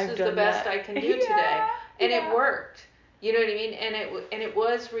like, this is the best I can do today, and it worked. You know what I mean? And it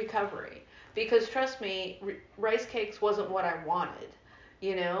was recovery because trust me, rice cakes wasn't what I wanted.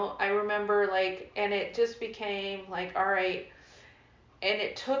 I remember and it just became like, all right, and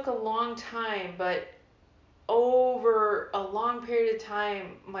it took a long time, but over a long period of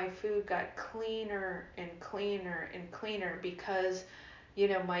time, my food got cleaner and cleaner and cleaner because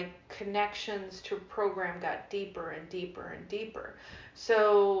my connections to program got deeper and deeper and deeper.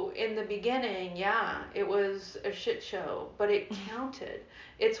 So in the beginning, yeah, it was a shit show, but it counted.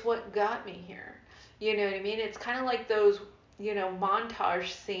 It's what got me here. You know what I mean? It's kind of like those, montage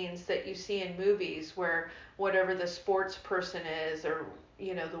scenes that you see in movies where whatever the sports person is, or,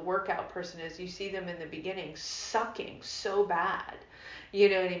 the workout person is, you see them in the beginning sucking so bad. You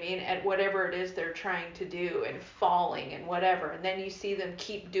know what I mean? At whatever it is they're trying to do, and falling and whatever. And then you see them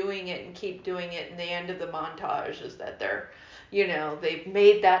keep doing it and keep doing it. And the end of the montage is that they're, they've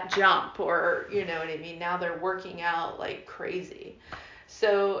made that jump, or, you know what I mean? Now they're working out like crazy.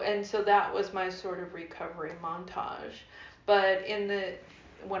 So that was my sort of recovery montage. But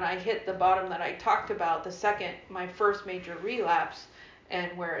when I hit the bottom that I talked about, my first major relapse,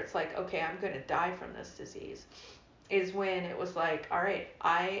 and where it's like, okay, I'm going to die from this disease, is when it was like, all right,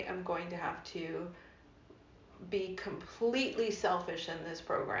 I am going to have to be completely selfish in this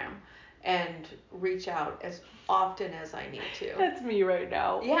program and reach out as often as I need to. That's me right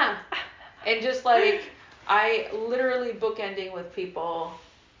now. Yeah. And just like, I literally bookending with people,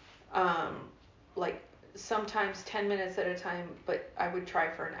 like sometimes 10 minutes at a time, but I would try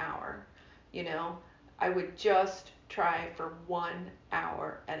for an hour, I would just try for 1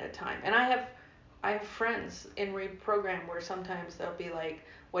 hour at a time. And I have friends in reprogram where sometimes they'll be like,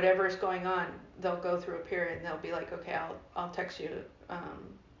 whatever's going on, they'll go through a period and they'll be like, okay, I'll text you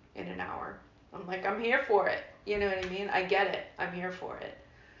in an hour. I'm like, I'm here for it. You know what I mean? I get it. I'm here for it.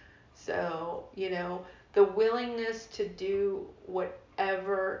 So, the willingness to do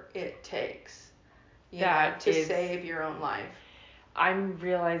whatever it takes, to save your own life. I'm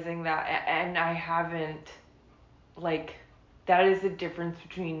realizing that, and I haven't, that is the difference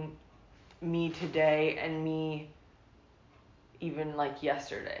between me today and me even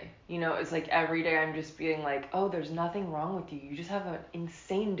yesterday. It's like every day I'm just being like, oh, there's nothing wrong with you. You just have an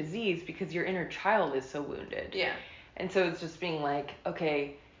insane disease because your inner child is so wounded. Yeah. And so it's just being like,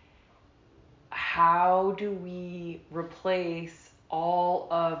 okay, how do we replace all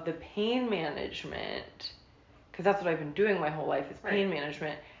of the pain management? Because that's what I've been doing my whole life is pain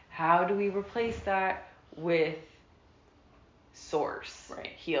management. How do we replace that with source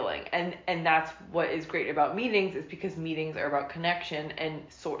healing? And that's what is great about meetings, is because meetings are about connection, and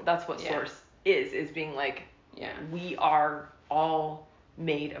that's what source is being like, we are all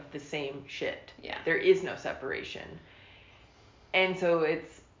made of the same shit. There is no separation. And so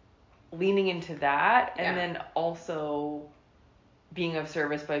it's leaning into that, and then also being of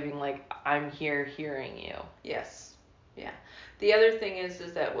service by being like, I'm here hearing you. Yes. Yeah. The other thing is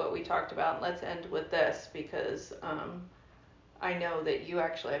that what we talked about, and let's end with this because I know that you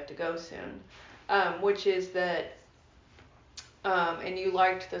actually have to go soon, which is that, and you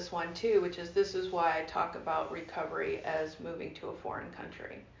liked this one too, which is, this is why I talk about recovery as moving to a foreign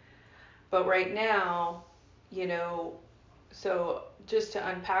country. But right now, so just to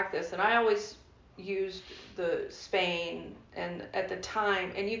unpack this, and I always used the Spain, and at the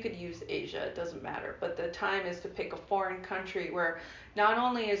time, and you could use Asia, it doesn't matter, but the time is to pick a foreign country where not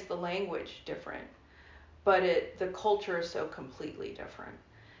only is the language different, but the culture is so completely different.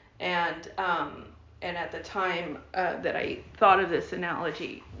 And at the time that I thought of this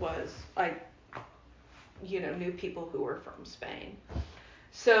analogy was, I knew people who were from Spain.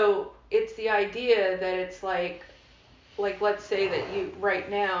 So it's the idea that it's like let's say that you right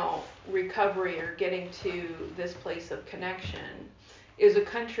now, recovery or getting to this place of connection is a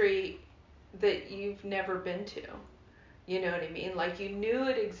country that you've never been to. You know what I mean? Like, you knew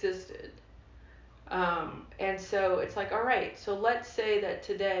it existed. And so it's like, all right, so let's say that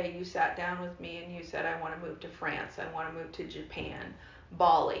today you sat down with me and you said, I want to move to France, I want to move to Japan,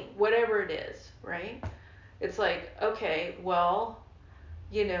 Bali, whatever it is, right? It's like, okay, well,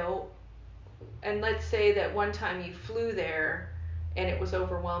 and let's say that one time you flew there and it was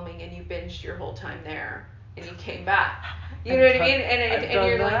overwhelming and you binged your whole time there and you came back. You know what I mean? And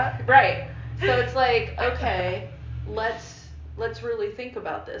you're like, right. So it's like, okay, let's really think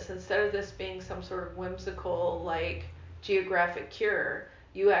about this. Instead of this being some sort of whimsical, geographic cure,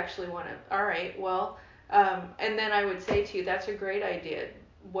 you actually want to, all right, well, and then I would say to you, that's a great idea.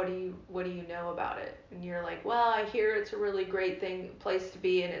 What do you know about it? And you're like, well, I hear it's a really great place to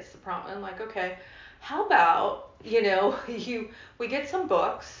be, and it's the problem. I'm like, okay, how about, we get some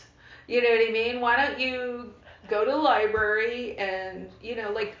books, you know what I mean? Why don't you go to the library and,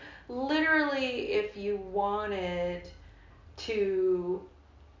 literally, if you wanted to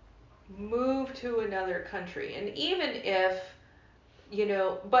move to another country, and even if,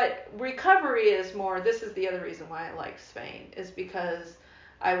 but recovery is more, this is the other reason why I like Spain, is because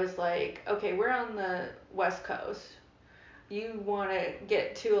I was like, okay, we're on the West Coast. you want to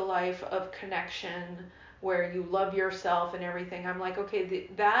get to a life of connection where you love yourself and everything. I'm like, okay,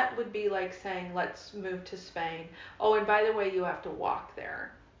 that would be like saying, let's move to Spain. Oh, and by the way, you have to walk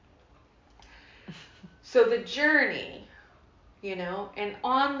there. So the journey, and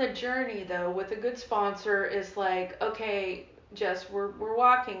on the journey though, with a good sponsor is like, okay, Jess, we're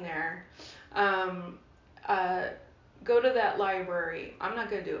walking there. Um, Go to that library. I'm not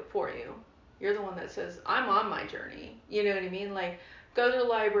going to do it for you. You're the one that says, I'm on my journey. You know what I mean? Like, go to the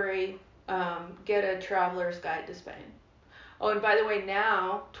library, get a traveler's guide to Spain. Oh, and by the way,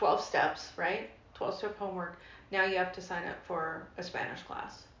 now, 12 steps, right? 12-step homework. Now you have to sign up for a Spanish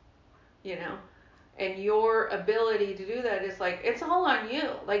class, And your ability to do that is like, it's all on you.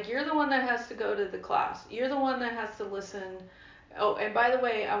 Like, you're the one that has to go to the class. You're the one that has to listen. Oh, and by the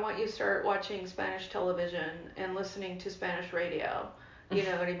way, I want you to start watching Spanish television and listening to Spanish radio. You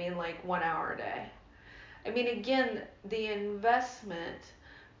know what I mean? Like 1 hour a day. I mean, again, the investment,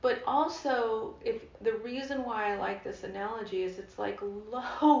 but also if the reason why I like this analogy is it's like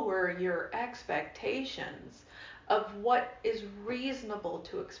lower your expectations of what is reasonable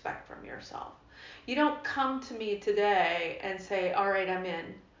to expect from yourself. You don't come to me today and say, all right, I'm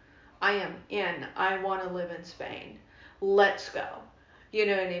in. I am in. I want to live in Spain. Let's go. You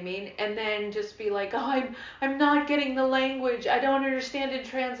know what I mean? And then just be like, oh, I'm not getting the language. I don't understand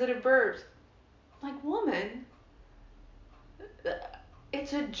intransitive verbs. Like, woman,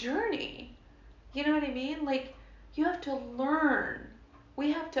 it's a journey. You know what I mean? Like, you have to learn.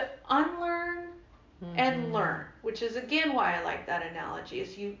 We have to unlearn and learn, which is again why I like that analogy.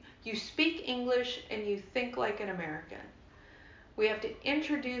 Is you speak English and you think like an American. We have to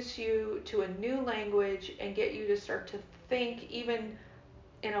introduce you to a new language and get you to start to think even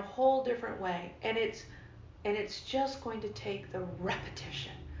in a whole different way. And it's just going to take the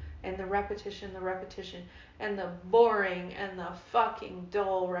repetition and the repetition, and the boring and the fucking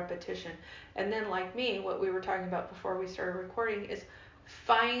dull repetition. And then, like me, what we were talking about before we started recording is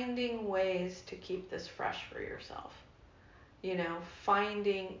finding ways to keep this fresh for yourself.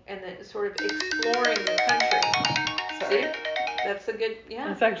 Finding and then sort of exploring the country. Sorry. See? That's a good,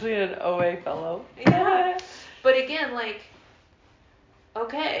 yeah. It's actually an OA fellow. Yeah. But again,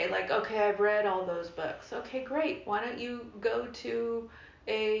 okay, I've read all those books. Okay, great. Why don't you go to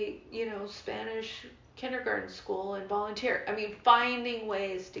a, Spanish kindergarten school and volunteer? I mean, finding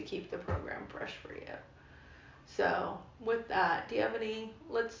ways to keep the program fresh for you. So, with that, do you have any,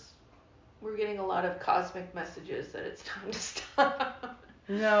 we're getting a lot of cosmic messages that it's time to stop.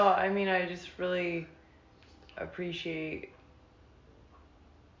 No, I mean, I just really appreciate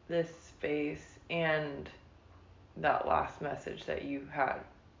this space and that last message that you had,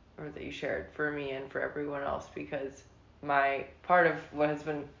 or that you shared for me and for everyone else, because my part of what has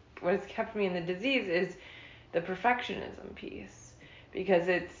kept me in the disease is the perfectionism piece, because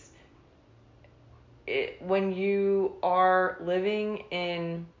when you are living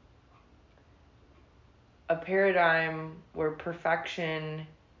in a paradigm where perfection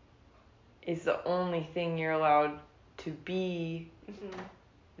is the only thing you're allowed to be,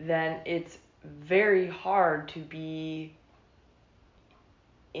 then it's very hard to be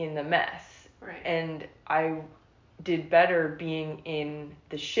in the mess. Right. And I did better being in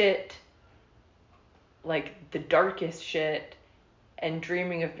the shit, like the darkest shit, and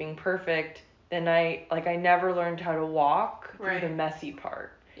dreaming of being perfect, than I never learned how to walk through the messy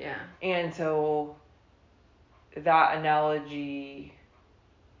part. Yeah. And so that analogy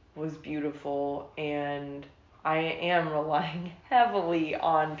was beautiful, and I am relying heavily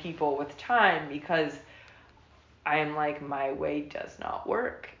on people with time, because I'm like, my way does not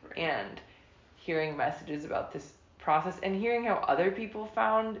work. Right. And hearing messages about this process and hearing how other people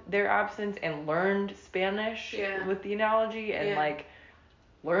found their absence and learned Spanish with the analogy, and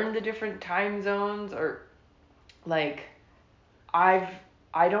learned the different time zones, or I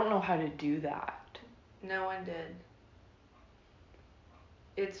don't know how to do that. No one did.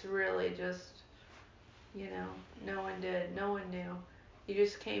 It's really just, no one did. No one knew. You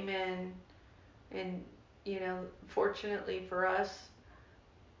just came in and, fortunately for us,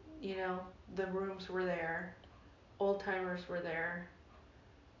 the rooms were there. Old timers were there,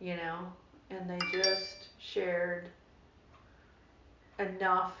 and they just shared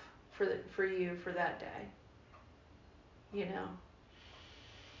enough for you for that day.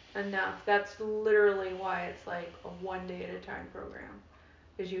 Enough. That's literally why it's like a 1 day at a time program.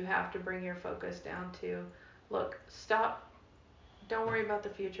 Is you have to bring your focus down to, look, stop, don't worry about the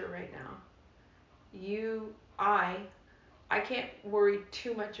future right now. I can't worry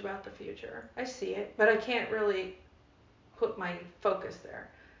too much about the future. I see it, but I can't really put my focus there.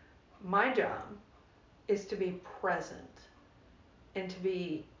 My job is to be present and to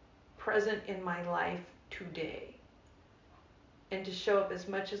be present in my life today, and to show up as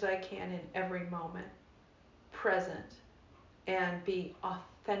much as I can in every moment, present, and be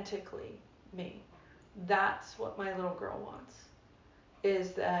authentically me. That's what my little girl wants,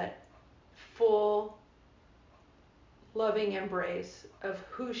 is that full, loving embrace of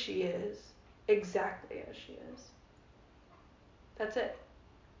who she is, exactly as she is. That's it.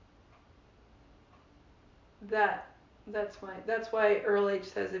 That's why Earl H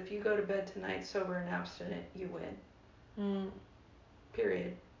says, if you go to bed tonight sober and abstinent, you win.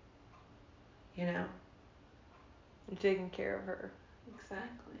 Period. You know? I'm taking care of her.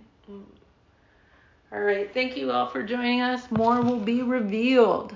 Exactly. All right. Thank you all for joining us. More will be revealed.